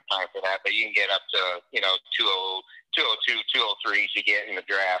know if we have time for that, but you can get up to 202, 203 if you get in the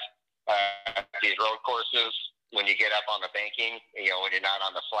draft. These road courses, when you get up on the banking, when you're not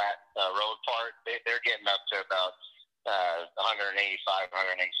on the flat road part, they're getting up to about 185,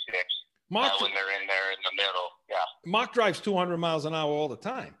 186. When they're in there in the middle, yeah. Mark drives 200 miles an hour all the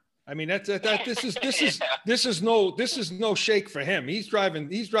time. I mean, this is no shake for him. He's driving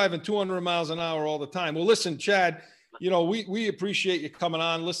 200 miles an hour all the time. Well, listen, Chad, we appreciate you coming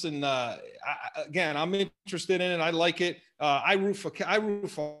on. Listen, again, I'm interested in it. I like it. I root for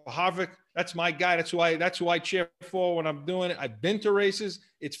Harvick. That's my guy. That's who I cheer for when I'm doing it. I've been to races.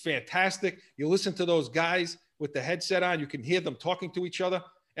 It's fantastic. You listen to those guys with the headset on. You can hear them talking to each other.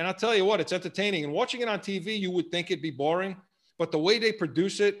 And I'll tell you what, it's entertaining. And watching it on TV, you would think it'd be boring. But the way they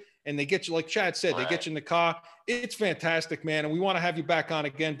produce it, and they get you, like Chad said, they get you in the car. It's fantastic, man. And we want to have you back on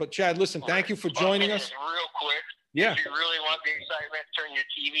again. But Chad, listen, thank you for joining us. Real quick. Yeah. If you really want the excitement, turn your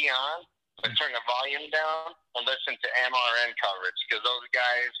TV on. but turn the volume down and listen to MRN coverage, because those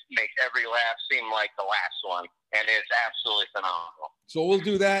guys make every laugh seem like the last one, and it's absolutely phenomenal. So we'll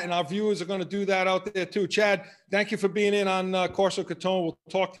do that, and our viewers are going to do that out there too. Chad, thank you for being in on Corso Catone. We'll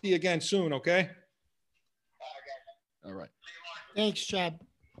talk to you again soon, okay? All right. Thanks, Chad.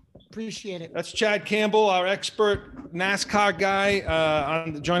 Appreciate it. That's Chad Campbell, our expert NASCAR guy,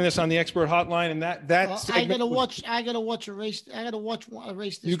 joining us on the expert hotline. And I gotta watch a race. I gotta watch a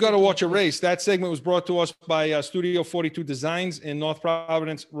race. You got to watch a race. That segment was brought to us by Studio 42 Designs in North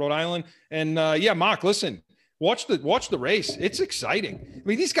Providence, Rhode Island. And yeah, Mark, listen. Watch the race. It's exciting. I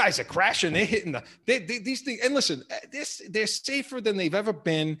mean, these guys are crashing. They're hitting these things. And listen, they're safer than they've ever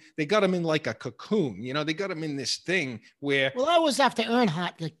been. They got them in like a cocoon. You know, they got them in this thing where. Well, that was after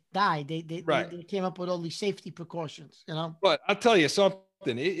Earnhardt died. They came up with all these safety precautions. You know. But I'll tell you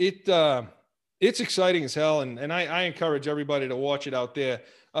something. It's exciting as hell, and I encourage everybody to watch it out there.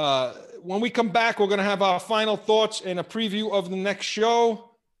 When we come back, we're going to have our final thoughts and a preview of the next show.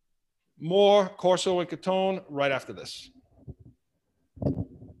 More Corso and Catone right after this.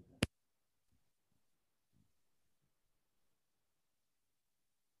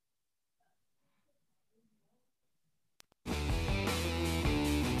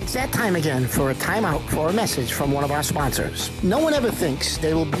 It's that time again for a timeout for a message from one of our sponsors. No one ever thinks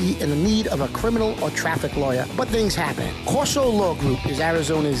they will be in the need of a criminal or traffic lawyer, but things happen. Corso Law Group is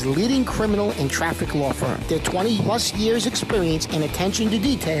Arizona's leading criminal and traffic law firm. Their 20-plus years experience and attention to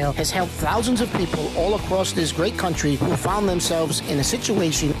detail has helped thousands of people all across this great country who found themselves in a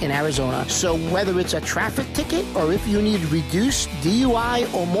situation in Arizona. So whether it's a traffic ticket or if you need reduced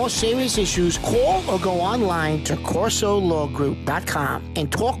DUI or more serious issues, call or go online to CorsoLawGroup.com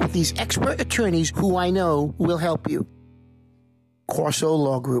and talk with these expert attorneys who I know will help you. Corso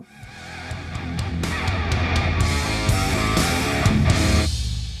Law Group.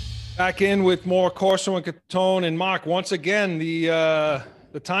 Back in with more Corso and Catone. And Mark, once again, the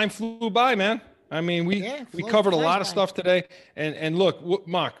time flew by, man. I mean, we covered a lot of stuff today. And look,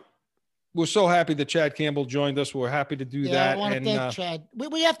 Mark, we're so happy that Chad Campbell joined us. We're happy to do that. I want to thank Chad.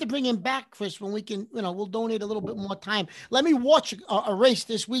 We have to bring him back, Chris, when we can, we'll donate a little bit more time. Let me watch a race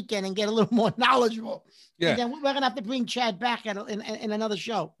this weekend and get a little more knowledgeable. Yeah. And then we're going to have to bring Chad back in another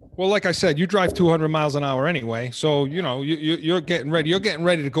show. Well, like I said, you drive 200 miles an hour anyway. So, you're getting ready. You're getting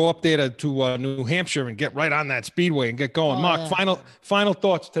ready to go up there to New Hampshire and get right on that speedway and get going. Mark, final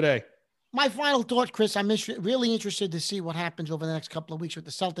thoughts today. My final thought, Chris, I'm really interested to see what happens over the next couple of weeks with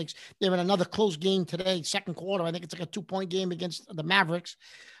the Celtics. They're in another close game today, second quarter. I think it's like a 2-point game against the Mavericks.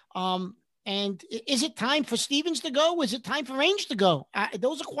 And is it time for Stevens to go? Is it time for Ainge to go?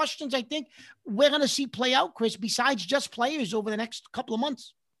 Those are questions I think we're going to see play out, Chris, besides just players over the next couple of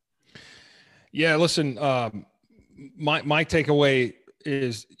months. Yeah, listen, my takeaway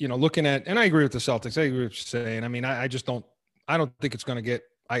is, looking at, and I agree with the Celtics. I agree with what you're saying. I mean, I don't think it's going to get,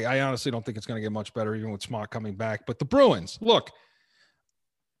 I honestly don't think it's going to get much better, even with Smart coming back. But the Bruins, look,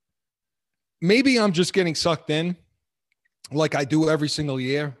 maybe I'm just getting sucked in like I do every single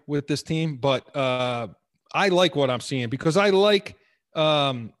year with this team. But I like what I'm seeing because I like,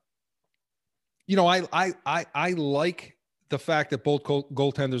 I like the fact that both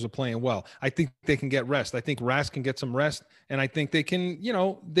goaltenders are playing well. I think they can get rest. I think Rask can get some rest. And I think they can,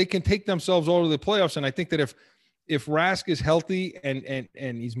 they can take themselves over the playoffs. And I think that if Rask is healthy and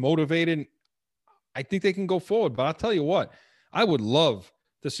he's motivated, I think they can go forward. But I'll tell you what, I would love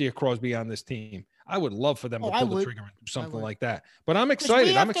to see a Crosby on this team. I would love for them to pull the trigger and do something like that. But I'm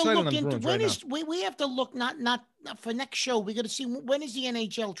excited. I'm excited on the Bruins right now. We have to look not for next show. We got to see when is the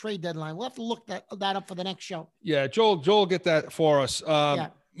NHL trade deadline. We'll have to look that up for the next show. Yeah, Joel, get that for us.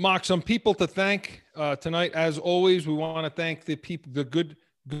 Mark, some people to thank tonight. As always, we want to thank the people, the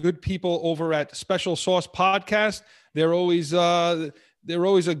good people over at Special Sauce Podcast. They're always a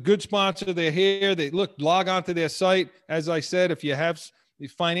good sponsor. They're here. Log on to their site. As I said, if you have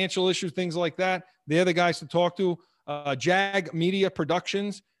financial issues, things like that, they're the guys to talk to. Jag Media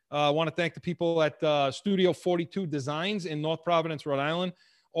Productions. I want to thank the people at Studio 42 Designs in North Providence, Rhode Island.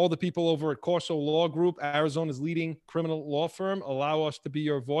 All the people over at Corso Law Group, Arizona's leading criminal law firm, allow us to be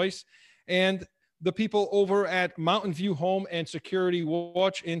your voice. And the people over at Mountain View Home and Security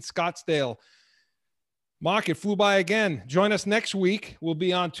Watch in Scottsdale. Mark, it flew by again. Join us next week. We'll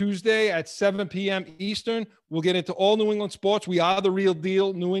be on Tuesday at 7 p.m. Eastern. We'll get into all New England sports. We are the real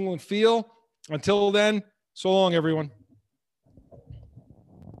deal, New England feel. Until then, so long, everyone.